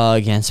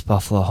against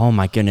Buffalo. Oh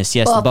my goodness.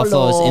 Yes, the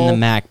Buffalo is in the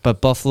MAC, but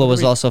Buffalo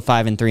was also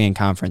 5-3 in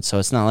conference, so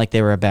it's not like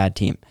they were a bad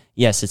team.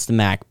 Yes, it's the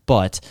MAC,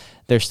 but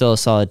they're still a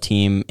solid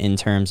team in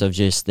terms of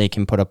just they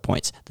can put up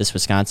points. This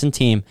Wisconsin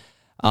team,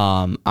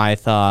 I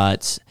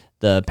thought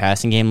the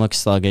passing game looked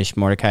sluggish.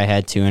 Mordecai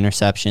had 2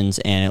 interceptions,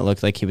 and it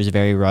looked like he was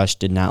very rushed,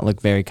 did not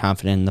look very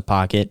confident in the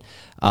pocket.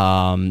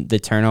 The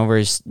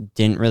turnovers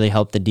didn't really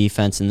help the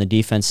defense, and the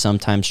defense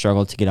sometimes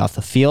struggled to get off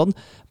the field.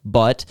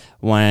 But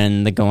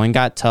when the going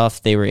got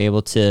tough, they were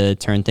able to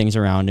turn things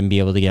around and be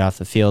able to get off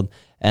the field.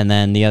 And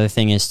then the other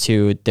thing is,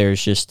 too, there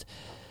was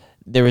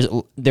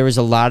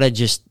a lot of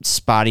just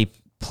spotty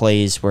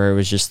plays where it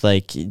was just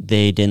like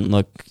they didn't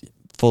look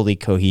fully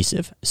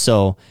cohesive.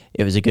 So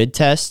it was a good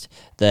test.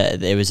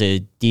 It was a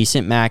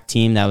decent MAC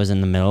team that was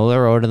in the middle of the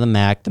road of the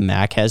MAC. The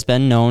MAC has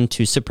been known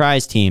to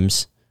surprise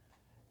teams.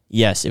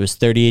 Yes, it was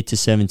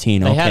 38-17.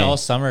 they okay. had all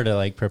summer to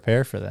like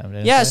prepare for them.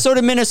 Didn't Yeah, they? so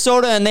did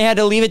Minnesota, and they had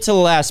to leave it till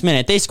the last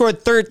minute. They scored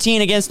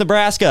 13 against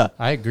Nebraska.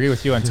 I agree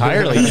with you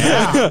entirely.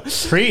 Yeah.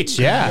 Preach.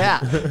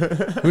 Yeah. Yeah.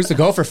 Who's the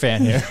Gopher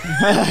fan here?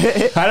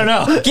 I don't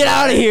know. Get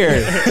out of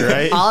here.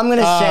 Right? All I'm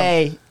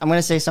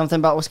gonna say something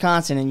about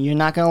Wisconsin, and you're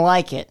not gonna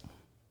like it,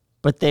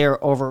 but they are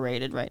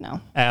overrated right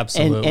now.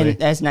 Absolutely. And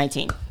that's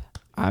 19.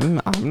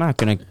 I'm not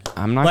gonna.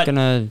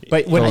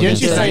 But what go didn't you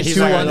against say that. He's 2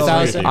 not gonna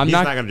 1,000? disagree. I'm He's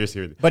not- not going to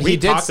disagree with you. But we he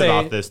did talked say-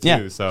 about this too.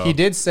 Yeah. So He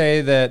did say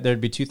that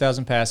there'd be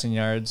 2,000 passing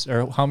yards,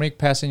 or how many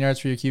passing yards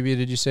for your QB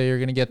did you say you're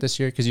going to get this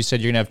year? Because you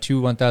said you're going to have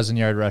 2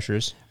 1,000-yard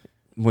rushers.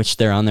 which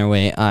they're on their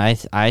way. I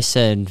think I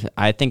said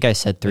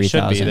Should be.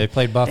 3,000. They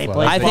played Buffalo.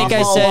 played I think I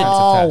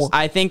Buffalo. said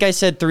I think I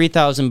said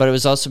 3,000, but it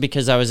was also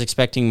because I was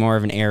expecting more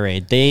of an air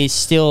raid. They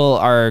still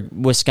are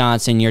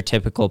Wisconsin, your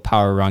typical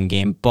power run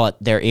game, but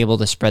they're able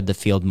to spread the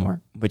field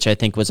more, which I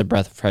think was a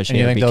breath of fresh And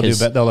you air.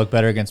 think they'll look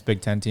better against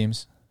Big Ten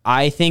teams?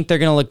 I think they're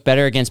going to look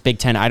better against Big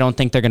Ten. I don't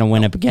think they're going to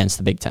win up against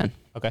the Big Ten.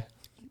 Okay.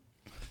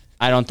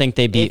 I don't think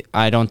they beat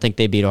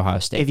Ohio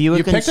State. If you were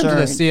You picked them to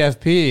the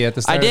CFP at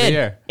the start of the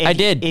year. I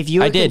did. If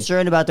you were I did.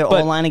 concerned about their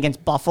But- O-line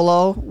against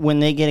Buffalo, when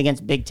they get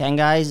against Big Ten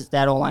guys,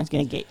 that O-line's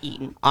going to get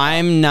eaten.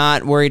 I'm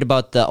not worried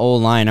about the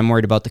O-line. I'm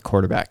worried about the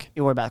quarterback.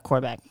 You worry about the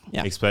quarterback.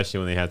 Yeah. Especially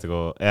when they have to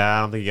go. I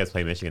don't think you guys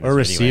play Michigan. Or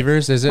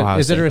receivers? Is it Ohio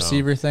is it State, a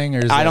receiver thing? Or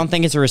is I it- don't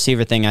think it's a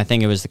receiver thing. I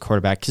think it was the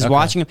quarterback.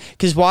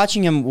 Because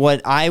watching him,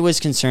 what I was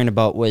concerned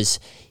about was,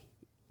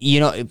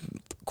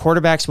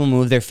 quarterbacks will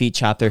move their feet,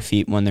 chop their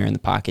feet when they're in the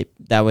pocket.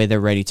 That way they're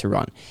ready to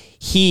run.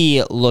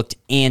 He looked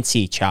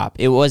antsy chop.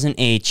 It wasn't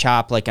a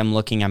chop like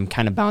I'm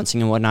kind of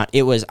bouncing and whatnot.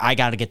 It was, I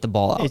got to get the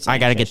ball out. I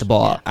got to get the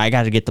ball out. I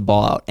got to get the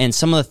ball out. And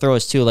some of the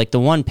throws too, like the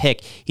one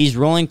pick, he's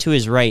rolling to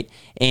his right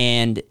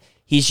and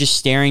he's just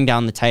staring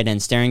down the tight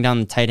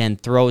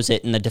end, throws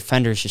it, and the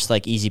defender's just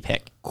like, easy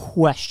pick.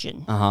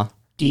 Question. Uh-huh.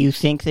 Do you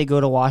think they go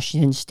to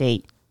Washington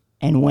State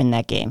and win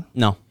that game?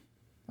 No.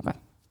 Okay.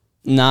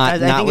 Not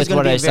think with it's gonna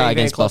what be I a saw very, very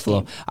against close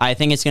Buffalo. game. I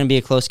think it's going to be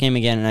a close game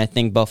again, and I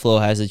think Buffalo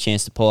has a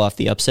chance to pull off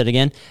the upset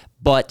again.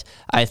 But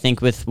I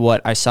think with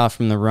what I saw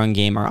from the run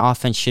game, our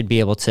offense should be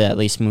able to at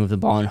least move the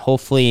ball, and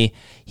hopefully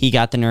he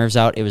got the nerves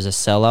out. It was a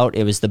sellout.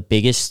 It was the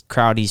biggest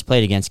crowd he's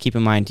played against. Keep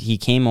in mind, he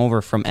came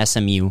over from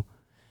SMU,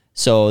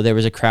 so there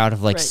was a crowd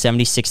of like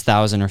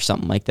 76,000 or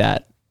something like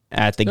that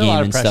at the There's game a lot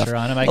of and pressure stuff.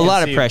 on him. I A can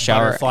lot of see pressure.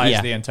 butterflies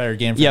Yeah. the entire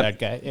game for Yep. that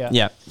guy. Yeah.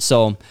 Yeah.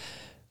 So,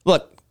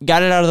 look,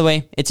 got it out of the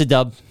way. It's a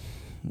dub.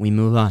 We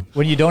move on.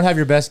 When you don't have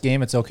your best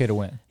game, it's okay to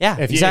win. Yeah,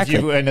 If exactly.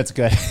 you win, it's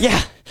good.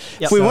 Yeah.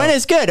 Yep. If we win,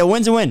 it's good. A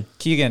win's a win.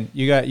 Keegan,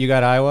 you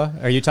got Iowa?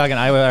 Are you talking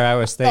Iowa or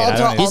Iowa State? I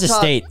don't He's a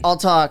state. I'll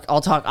talk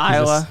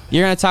Iowa.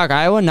 You're going to talk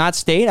Iowa, not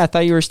state? I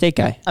thought you were a state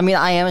guy. I mean,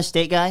 I am a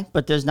state guy,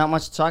 but there's not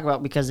much to talk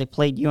about because they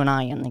played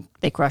UNI and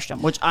they crushed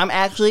them, which I'm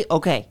actually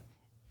okay.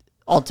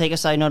 I'll take a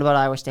side note about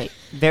Iowa State.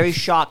 Very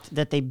shocked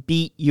that they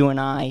beat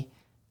UNI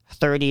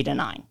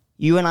 30-9.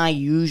 UNI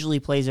usually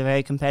plays a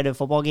very competitive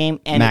football game,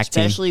 and MAC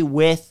team. especially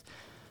with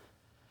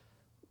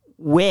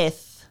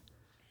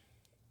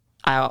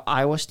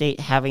Iowa State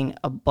having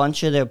a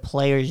bunch of their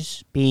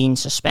players being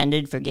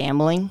suspended for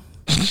gambling.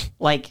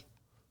 Like,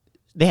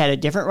 they had a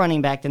different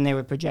running back than they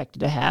were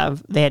projected to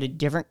have. They had a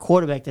different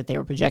quarterback that they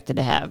were projected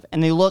to have,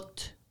 and they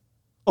looked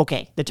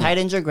okay. The tight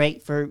ends are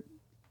great for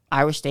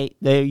Iowa State.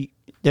 They're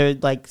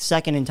like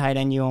second in tight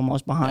end, you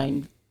almost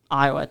behind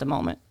Iowa at the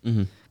moment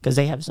because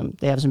they have some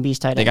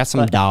beast tight ends. They got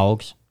some but,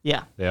 dogs.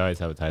 yeah. They always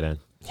have a tight end.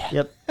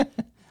 Yep.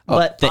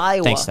 But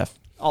Iowa. Thanks, Steph.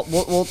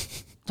 We'll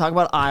talk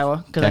about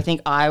Iowa because I Okay.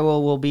 think Iowa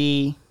will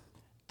be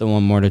The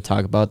one more to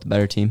talk about, the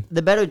better team.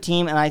 the better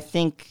team, and I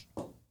think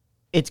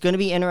it's going to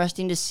be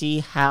interesting to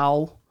see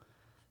how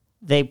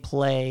they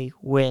play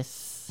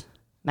with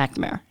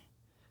McNamara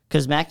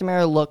because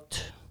McNamara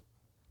looked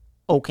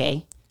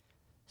okay.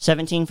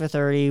 17 for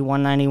 30,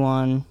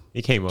 191.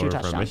 He came Two over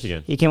touchdowns. from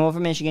Michigan. He came over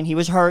from Michigan. He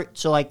was hurt,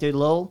 so like they're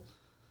low.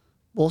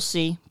 We'll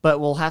see, but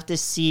we'll have to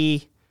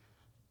see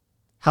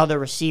how the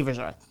receivers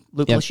are.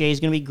 Luke Yep. Lachey is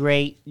going to be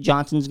great.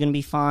 Johnson's going to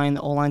be fine.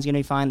 The O-line's going to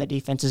be fine. The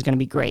defense is going to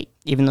be great,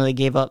 even though they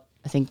gave up.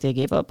 I think they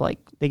gave up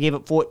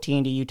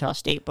 14 to Utah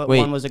State, but Wait,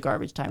 one was a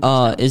garbage time.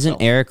 touchdown, Isn't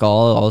so. Eric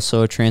All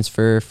also a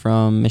transfer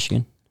from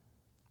Michigan?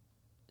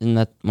 Isn't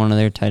that one of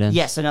their tight ends?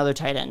 Yes, another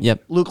tight end.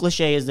 Yep. Luke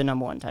Lachey is the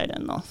number one tight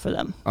end though for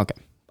them. Okay.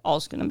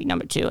 All's going to be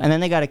number two, and then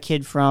they got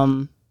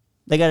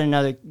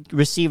another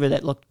receiver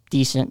that looked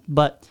decent,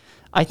 but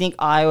I think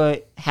Iowa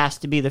has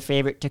to be the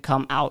favorite to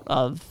come out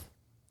of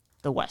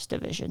the West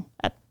Division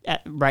at this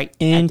moment.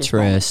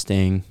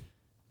 Interesting.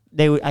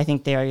 I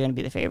think they are going to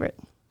be the favorite.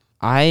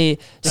 I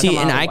see, come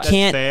and out I of the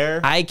can't.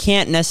 fair. I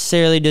can't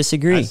necessarily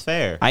disagree. That's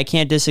fair. I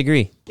can't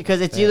disagree.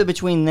 Because it's either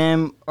between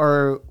them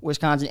or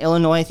Wisconsin.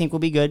 Illinois, I think, will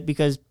be good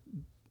because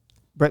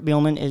Brett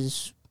Bielema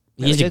is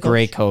He's a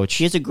great coach,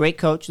 He is a great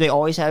coach. They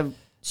always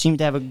seem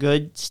to have a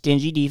good,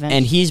 stingy defense.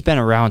 and he's been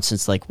around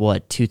since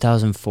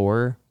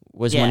 2004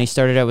 was Yeah. when he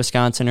started at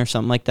Wisconsin or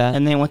something like that.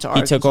 And then went to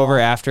he took Arkansas. over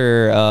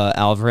after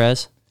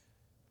Alvarez.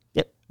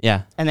 Yep.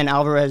 Yeah, And then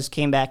Alvarez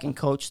came back and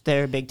coached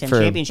their Big Ten for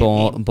championship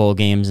game. bowl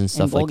games and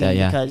stuff bowl like that. game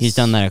Yeah, because he's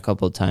done that a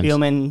couple of times.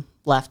 Bielema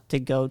left to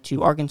go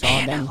to Arkansas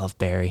and I then love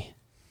Barry.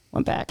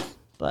 went back.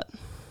 But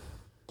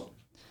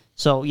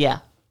so yeah,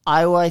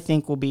 Iowa I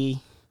think will be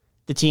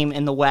the team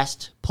in the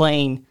West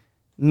playing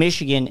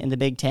Michigan in the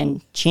Big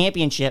Ten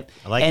championship.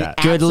 I like and that.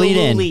 Good lead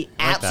in. I like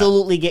that.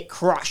 Absolutely get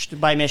crushed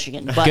by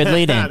Michigan. But Good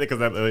lead in. Because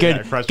that- Good-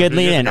 yeah, crushed good a few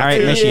lead years in. ago. All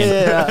right, Michigan.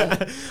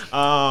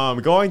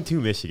 Yeah. Going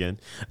to Michigan.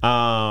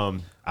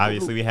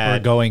 Obviously, we We're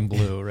had going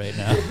blue right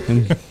now.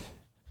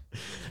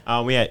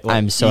 we had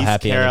I'm so East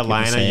happy other people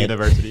Carolina say it.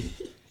 University.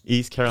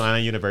 East Carolina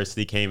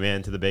University came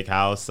into the big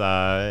house.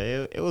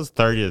 It was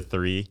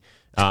 30-3.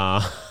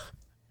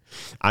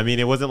 I mean,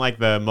 it wasn't like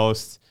the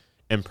most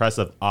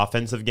impressive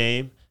offensive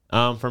game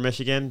for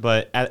Michigan,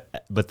 but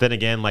then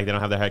again, like they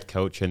don't have their head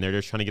coach, and they're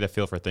just trying to get a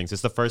feel for things.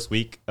 It's the first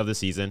week of the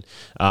season,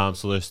 so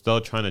they're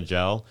still trying to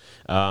gel.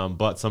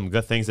 But some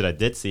good things that I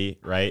did see,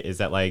 right, is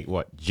that like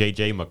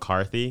JJ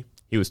McCarthy,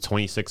 he was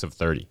 26 of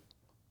 30,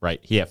 right?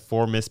 He had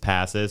 4 missed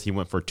passes. He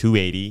went for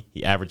 280.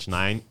 He averaged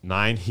 9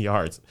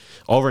 yards,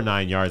 over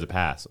 9 yards a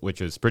pass,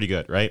 which is pretty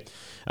good, right?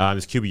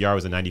 His QBR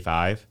was a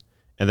 95,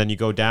 and then you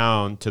go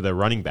down to the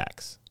running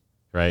backs,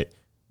 right?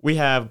 We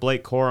have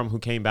Blake Corum, who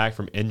came back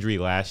from injury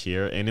last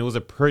year, and it was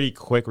a pretty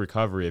quick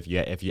recovery if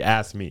you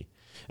ask me.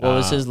 What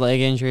was his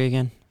leg injury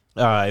again?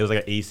 It was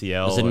like an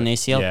ACL. Was it an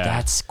ACL? Yeah.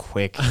 That's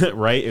quick.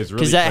 Right? It was really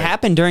Because that quick.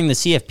 happened during the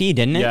CFP,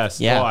 didn't it?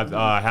 Yes. Yeah. Well,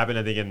 it happened,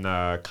 I think, in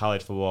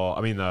college football.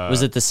 I mean,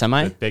 was it the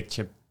semi?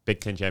 The Big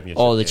Ten championship?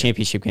 Oh, the game.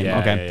 championship game. Yeah,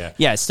 Okay.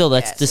 yeah. Still,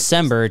 that's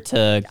December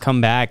to come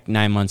back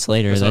 9 months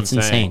later. That's what That's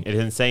I'm saying. insane. It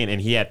is insane. And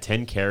he had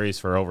 10 carries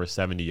for over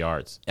 70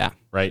 yards. Yeah.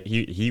 Right.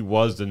 He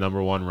was the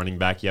number 1 running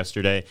back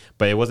yesterday,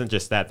 but it wasn't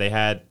just that. They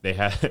got their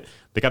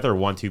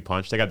 1-2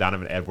 punch. They got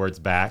Donovan Edwards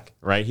back.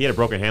 Right. He had a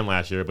broken hand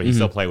last year, but he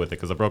still played with it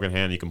because a broken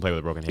hand, you can play with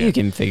a broken hand. You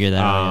can figure that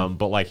out.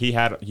 But like he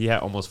had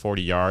almost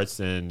 40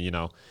 yards, and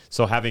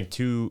so having a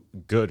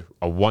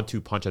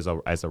 1-2 punch as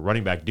a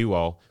running back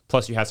duo,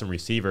 plus you had some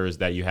receivers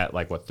that you had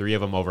 3 of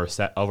them over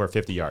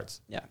 50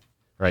 yards. Yeah.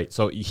 Right.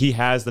 So he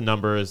has the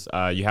numbers.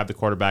 You have the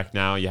quarterback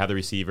now. You have the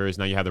receivers.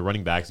 Now you have the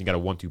running backs. You got a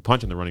 1-2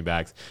 punch on the running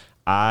backs.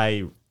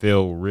 I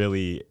feel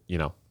really,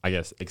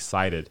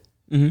 excited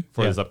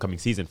for this upcoming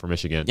season for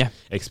Michigan. Yeah.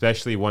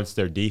 Especially once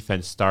their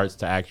defense starts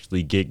to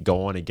actually get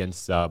going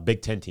against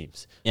Big Ten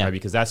teams. Yeah. Right?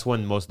 Because that's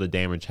when most of the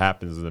damage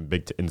happens in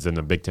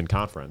the Big Ten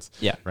Conference.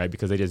 Yeah. Right.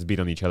 Because they just beat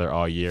on each other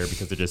all year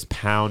because they're just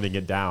pounding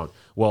it down.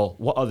 Well,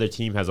 what other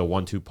team has a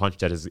 1-2 punch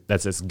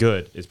that's as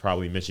good as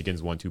probably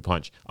Michigan's 1-2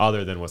 punch,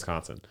 other than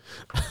Wisconsin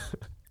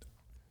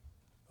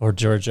Or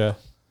Georgia.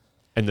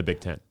 and the Big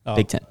Ten?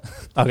 Big Ten.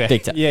 Okay.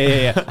 Big Ten.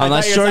 Yeah.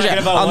 Unless Georgia,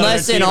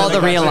 unless in all the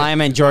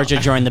realignment, Georgia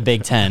joined the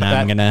Big Ten,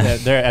 I'm gonna.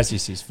 Their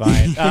SEC's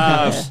fine.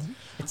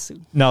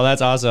 No,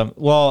 that's awesome.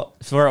 Well,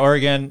 for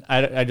Oregon,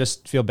 I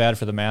just feel bad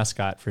for the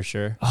mascot for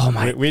sure. Oh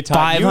my! We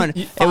talked. 500.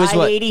 It was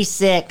what?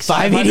 586.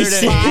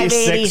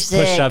 586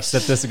 push-ups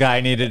that this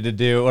guy needed to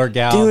do, or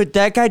gal. Dude,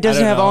 that guy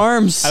doesn't have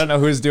arms. I don't know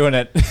who's doing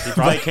it. He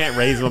probably can't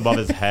raise him above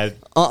his head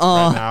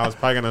right now. It's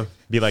probably gonna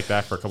be like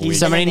that for a couple weeks.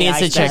 Somebody needs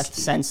to check.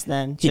 Since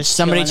then,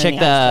 Somebody chilling check in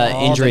the ice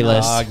bath. injury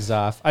list. Dogs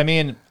off. I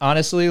mean,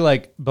 honestly,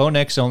 like Bo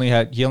Nix only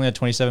had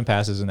 27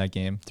 passes in that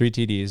game, 3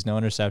 TDs, no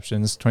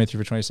interceptions, 23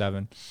 for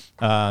 27.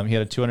 He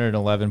had a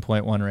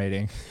 211.1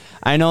 rating.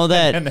 I know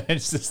that. And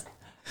it's just.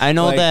 I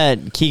know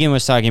that Keegan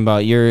was talking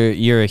about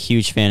you're a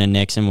huge fan of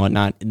Knicks and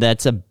whatnot.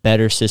 That's a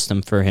better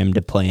system for him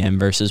to play in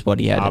versus what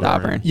he had at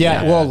Auburn.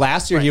 Yeah, well,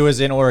 last year he was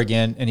in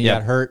Oregon and he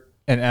got hurt.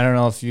 And I don't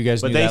know if you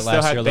guys knew that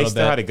last year a little bit. They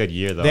still had a good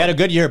year, though. They had a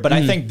good year, but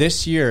I think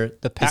this year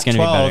the gonna be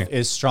Pac-12 better.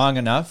 is strong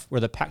enough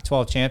where the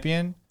Pac-12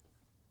 champion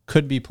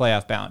could be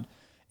playoff bound.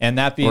 And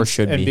that being, Or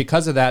should be.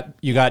 because of that,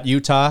 you got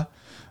Utah,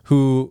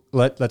 who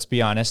let's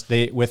be honest,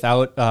 they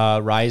without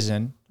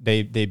Rison,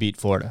 they beat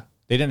Florida.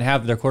 They didn't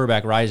have their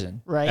quarterback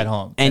Rison at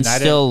home, And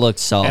still looked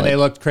solid. and they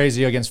looked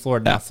crazy against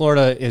Florida. Now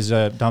Florida is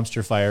a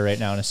dumpster fire right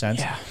now in a sense.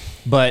 Yeah.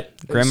 But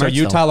Graham so Mertz,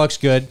 Utah though. looks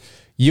good.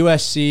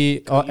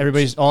 USC, all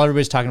everybody's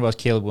talking about is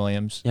Caleb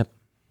Williams. Yep.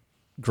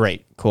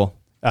 Great. Cool.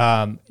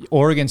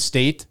 Oregon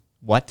State,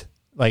 what?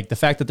 Like the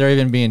fact that they're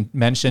even being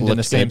mentioned in the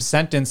Looks same good.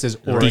 sentence as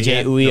Oregon.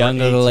 DJ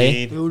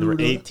Uiagalelei. Number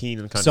 18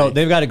 in the country. So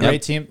they've got a great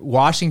Yep. team.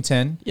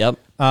 Washington. Yep.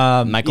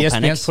 Michael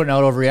ESPN's Penix. putting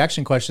out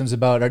overreaction questions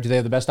about do they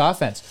have the best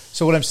offense.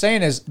 So what I'm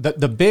saying is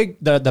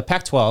the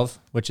Pac-12,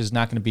 which is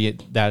not going to be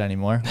that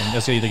anymore. And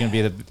it's either going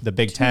to be the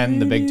Big 10,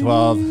 the Big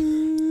 12,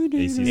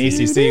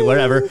 ACC,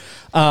 whatever.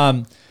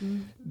 I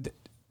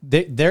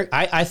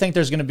think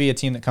there's going to be a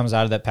team that comes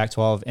out of that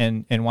Pac-12,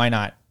 and why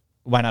not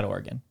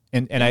Oregon?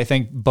 And I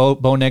think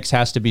Bo Nix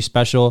has to be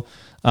special.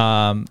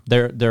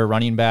 Their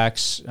running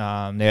backs, they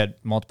had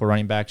multiple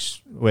running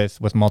backs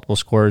with multiple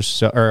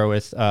scores,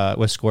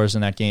 with scores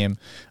in that game,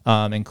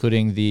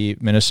 including the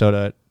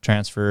Minnesota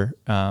transfer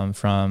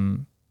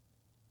from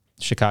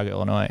Chicago,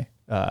 Illinois,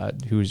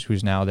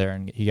 who's now there,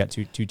 and he got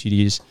two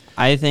TDs.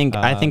 I think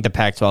the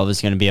Pac-12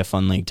 is going to be a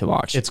fun league to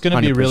watch. It's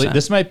going to be 100%.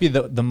 this might be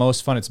the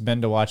most fun it's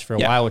been to watch for a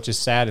while, which is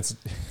sad. It's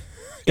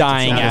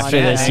dying It's not after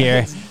as this bad. year.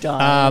 It's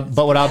done.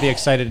 but what I'll be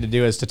excited to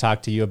do is to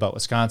talk to you about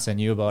Wisconsin,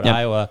 you about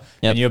Iowa,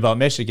 and you about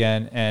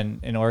Michigan, and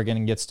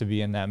Oregon gets to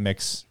be in that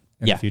mix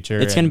in the future.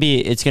 It's gonna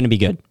be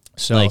good.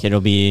 So, So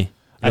it'll be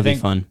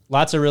fun.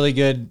 Lots of really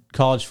good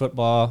college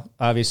football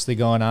obviously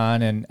going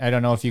on, and I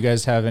don't know if you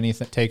guys have any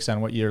takes on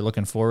what you're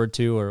looking forward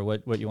to or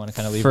what you want to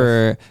kind of leave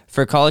with.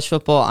 For college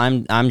football,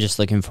 I'm just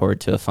looking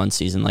forward to a fun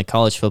season. Like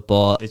college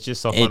football, It's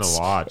just so fun to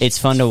watch. It's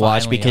fun to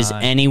watch finally because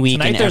on. any week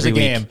Tonight and there's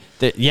every a week,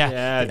 game.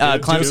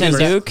 Clemson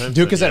Duke.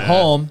 Duke is at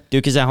home.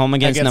 Duke is at home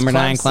against Against number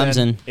 9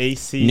 Clemson.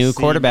 Clemson. ACC New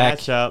quarterback.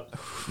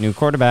 matchup. New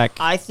quarterback.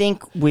 I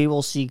think we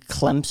will see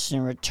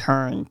Clemson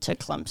return to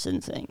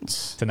Clemson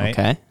things Tonight.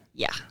 Okay.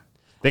 Yeah.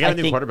 They got I a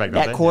new think quarterback,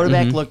 don't That they?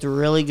 quarterback looked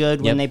really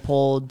good when Yep. they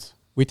pulled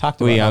We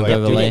talked about We how,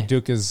 Google like, it.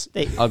 Duke is.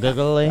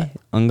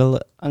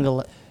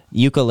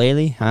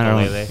 Ukulele? I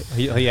don't know.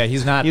 Yeah,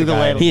 he's not the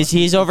guy. Ukulele.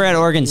 He's over at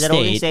Oregon He's at State,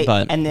 Oregon State,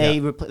 but and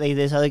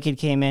this other kid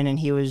came in and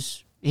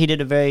he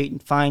did a very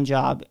fine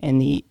job in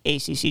the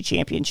ACC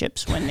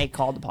championships when they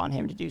called upon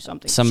him to do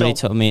something. somebody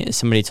told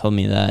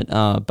me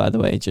that. By the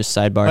way, just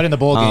sidebar. But in the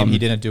bowl game, he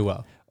didn't do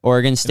well.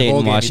 Oregon State bowl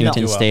and game, he Washington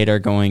didn't do well. State are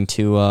going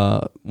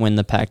to win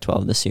the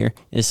Pac-12 this year.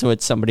 Is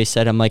what somebody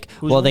said. I'm like,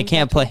 well, they winning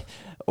can't play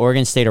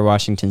Oregon State or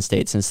Washington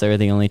State since they're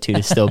the only two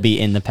to still be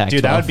in the Pac-12.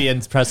 Dude, that would be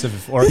impressive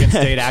if Oregon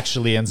State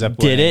actually ends up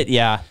winning. Did it?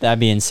 Yeah, that'd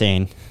be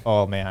insane.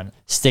 Oh, man.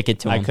 Stick it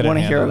to I them. couldn't Want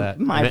to handle hear that.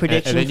 my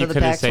prediction and then for you the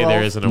couldn't Pac-12? say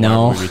there isn't a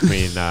No. rivalry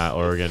between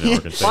Oregon and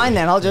Oregon State. Fine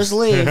then, I'll just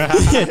leave.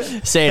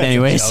 Say it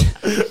anyways.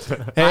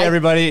 Hey,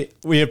 everybody.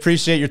 We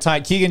appreciate your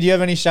time. Keegan, do you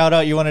have any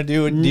shout-out you want to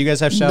do? Do you guys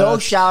have shout-outs? No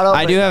shout out.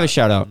 I do have a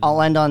shout out.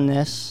 I'll end on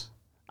this.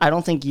 I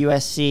don't think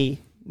USC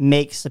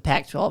makes the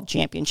Pac-12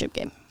 championship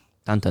game.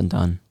 Dun dun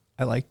dun.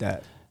 I like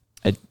that.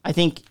 I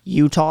think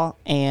Utah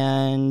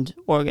and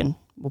Oregon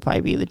will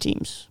probably be the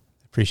teams.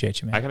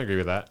 Appreciate you, man. I can agree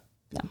with that.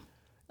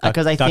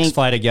 Because I Ducks think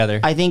fly together.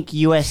 I think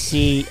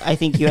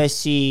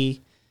USC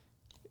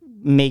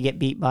may get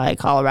beat by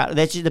Colorado.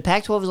 That's the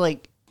Pac-12 is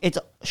like it's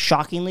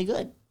shockingly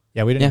good.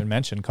 Yeah, we didn't Yeah. even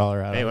mention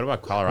Colorado. Hey, what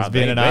about Colorado? As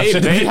being an They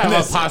option. have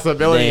a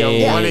possibility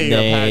They- of winning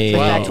they- a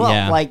Well, Pac-12. Pac-12,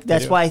 yeah. like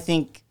that's do. why I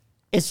think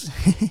it's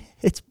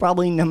it's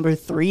probably number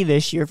 3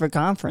 this year for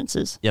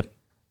conferences. Yep.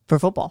 For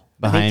football.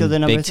 I think Behind they're the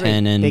number Big 3.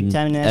 Ten and Big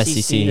Ten and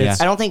SEC. SEC, yeah.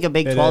 I don't think a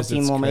Big It 12 is,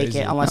 team it's will make crazy.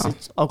 it unless No.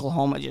 it's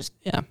Oklahoma just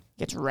Yeah.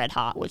 gets red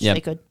hot, which Yep.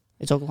 they could.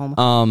 It's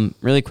Oklahoma.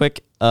 Really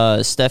quick,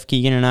 Steph,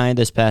 Keegan, and I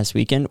this past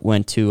weekend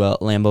went to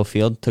Lambeau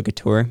Field, took a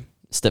tour.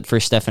 For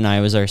Steph and I,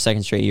 it was our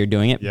second straight year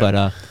doing it, Yeah.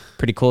 but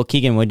pretty cool.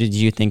 Keegan, what did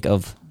you think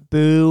of?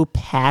 Boo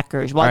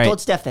Packers. Well, All I right.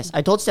 told Steph this.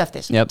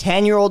 Yep.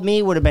 10-year-old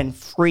me would have been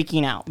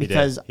freaking out He did.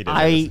 because He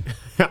did.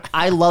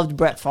 I loved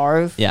Brett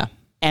Favre. Yeah,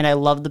 And I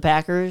loved the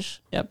Packers.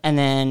 Yep. And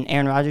then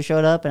Aaron Rodgers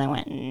showed up, and I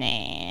went,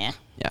 nah,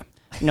 yeah.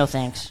 no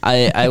thanks.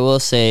 I will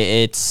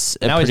say it's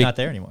a now he's pretty not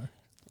there anymore.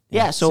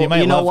 Yeah, so you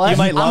might know love- what? you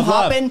might love I'm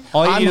love. hopping.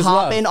 All you I'm need is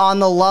love. hopping on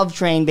the love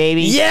train,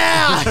 baby.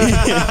 Yeah.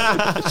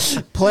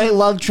 Play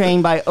 "Love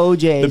Train" by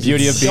OJ. The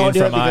beauty of being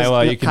from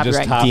Iowa, you can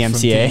just hop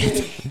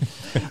DMCA.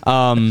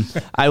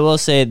 I will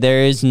say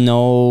there is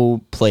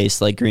no place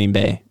like Green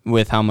Bay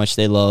with how much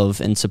they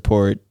love and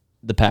support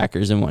the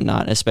Packers and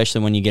whatnot,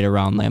 especially when you get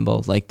around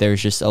Lambeau. Like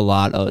there's just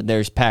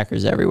there's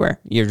Packers everywhere.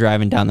 You're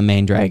driving down the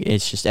main drag.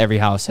 It's just every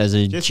house has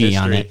a Just G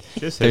on history. it.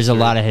 Just There's a history.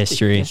 lot of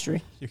history.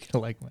 History. You're going to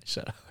like my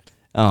shout out.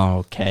 Oh,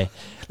 okay.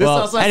 This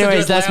Well, also has to do anyways,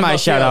 with that's my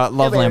Lambeau shout out. Field.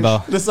 Love Yeah, man.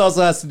 Lambeau. This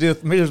also has to do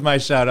with, here's my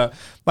shout out.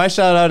 My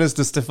shout out is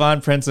to Stefan,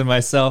 Prince, and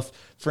myself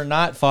for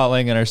not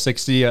falling in our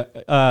 60 yard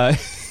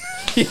dash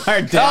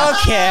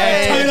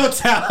Okay. at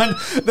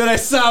Titletown that I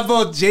saw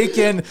both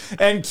Jakin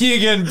and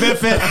Keegan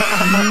biffing.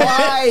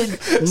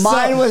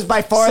 Mine was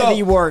by far so-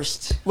 the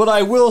worst. What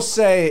I will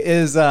say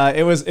is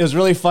it was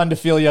really fun to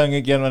feel young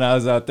again when I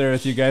was out there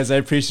with you guys. I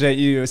appreciate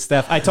you,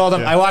 Steph. I told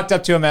him, I walked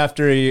up to him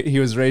after he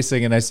was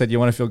racing and I said, you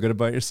want to feel good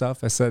about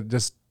yourself? I said,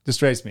 just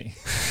race me.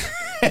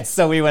 And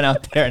so we went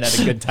out there and had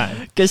a good time.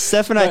 Because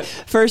Steph and I,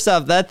 first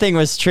off, that thing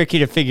was tricky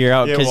to figure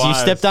out It because you was.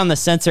 stepped on the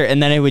sensor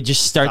and then it would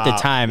just start the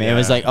Stop, time. It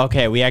was yeah. like,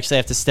 okay, we actually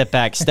have to step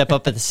back, step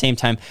up at the same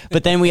time.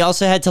 But then we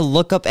also had to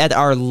look up at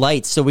our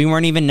lights. So we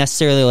weren't even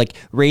necessarily like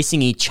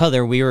racing each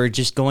other. We were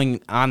just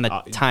going on the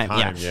time.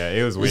 Yeah,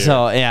 it was weird.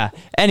 So, yeah.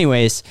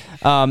 Anyways,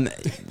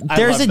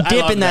 there's I a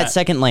dip love in that that.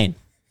 second lane.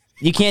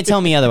 You can't tell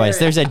me otherwise.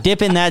 There's a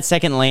dip in that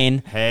second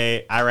lane.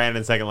 Hey, I ran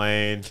in second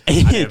lane. I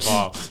didn't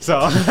fall. So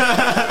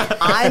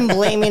I'm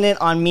blaming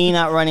it on me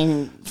not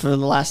running for the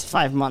last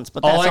 5 months.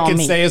 But that's All I can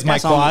me. say is my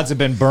That's on me. quads have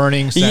been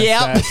burning since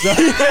Yep.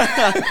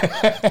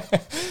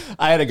 that.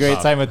 I had a great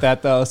time with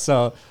that though.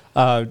 So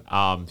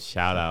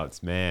shout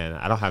outs, man.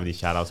 I don't have any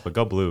shout outs, but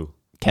go blue.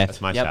 'Kay. That's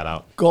my Yep. shout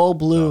out. Go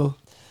blue.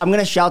 I'm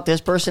going to shout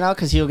this person out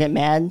because he'll get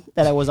mad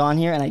that I was on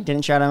here and I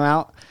didn't shout him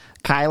out.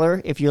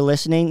 Kyler, if you're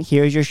listening,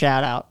 here's your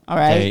shout out. All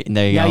right.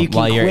 There you now go. You can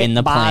While you're quit in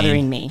the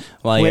bothering plane. me.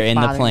 While Quit you're in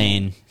the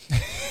bothering me.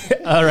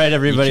 plane. all right,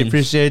 everybody, You can-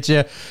 appreciate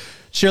you.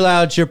 Cheer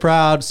loud, cheer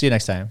proud. See you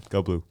next time.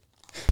 Go blue.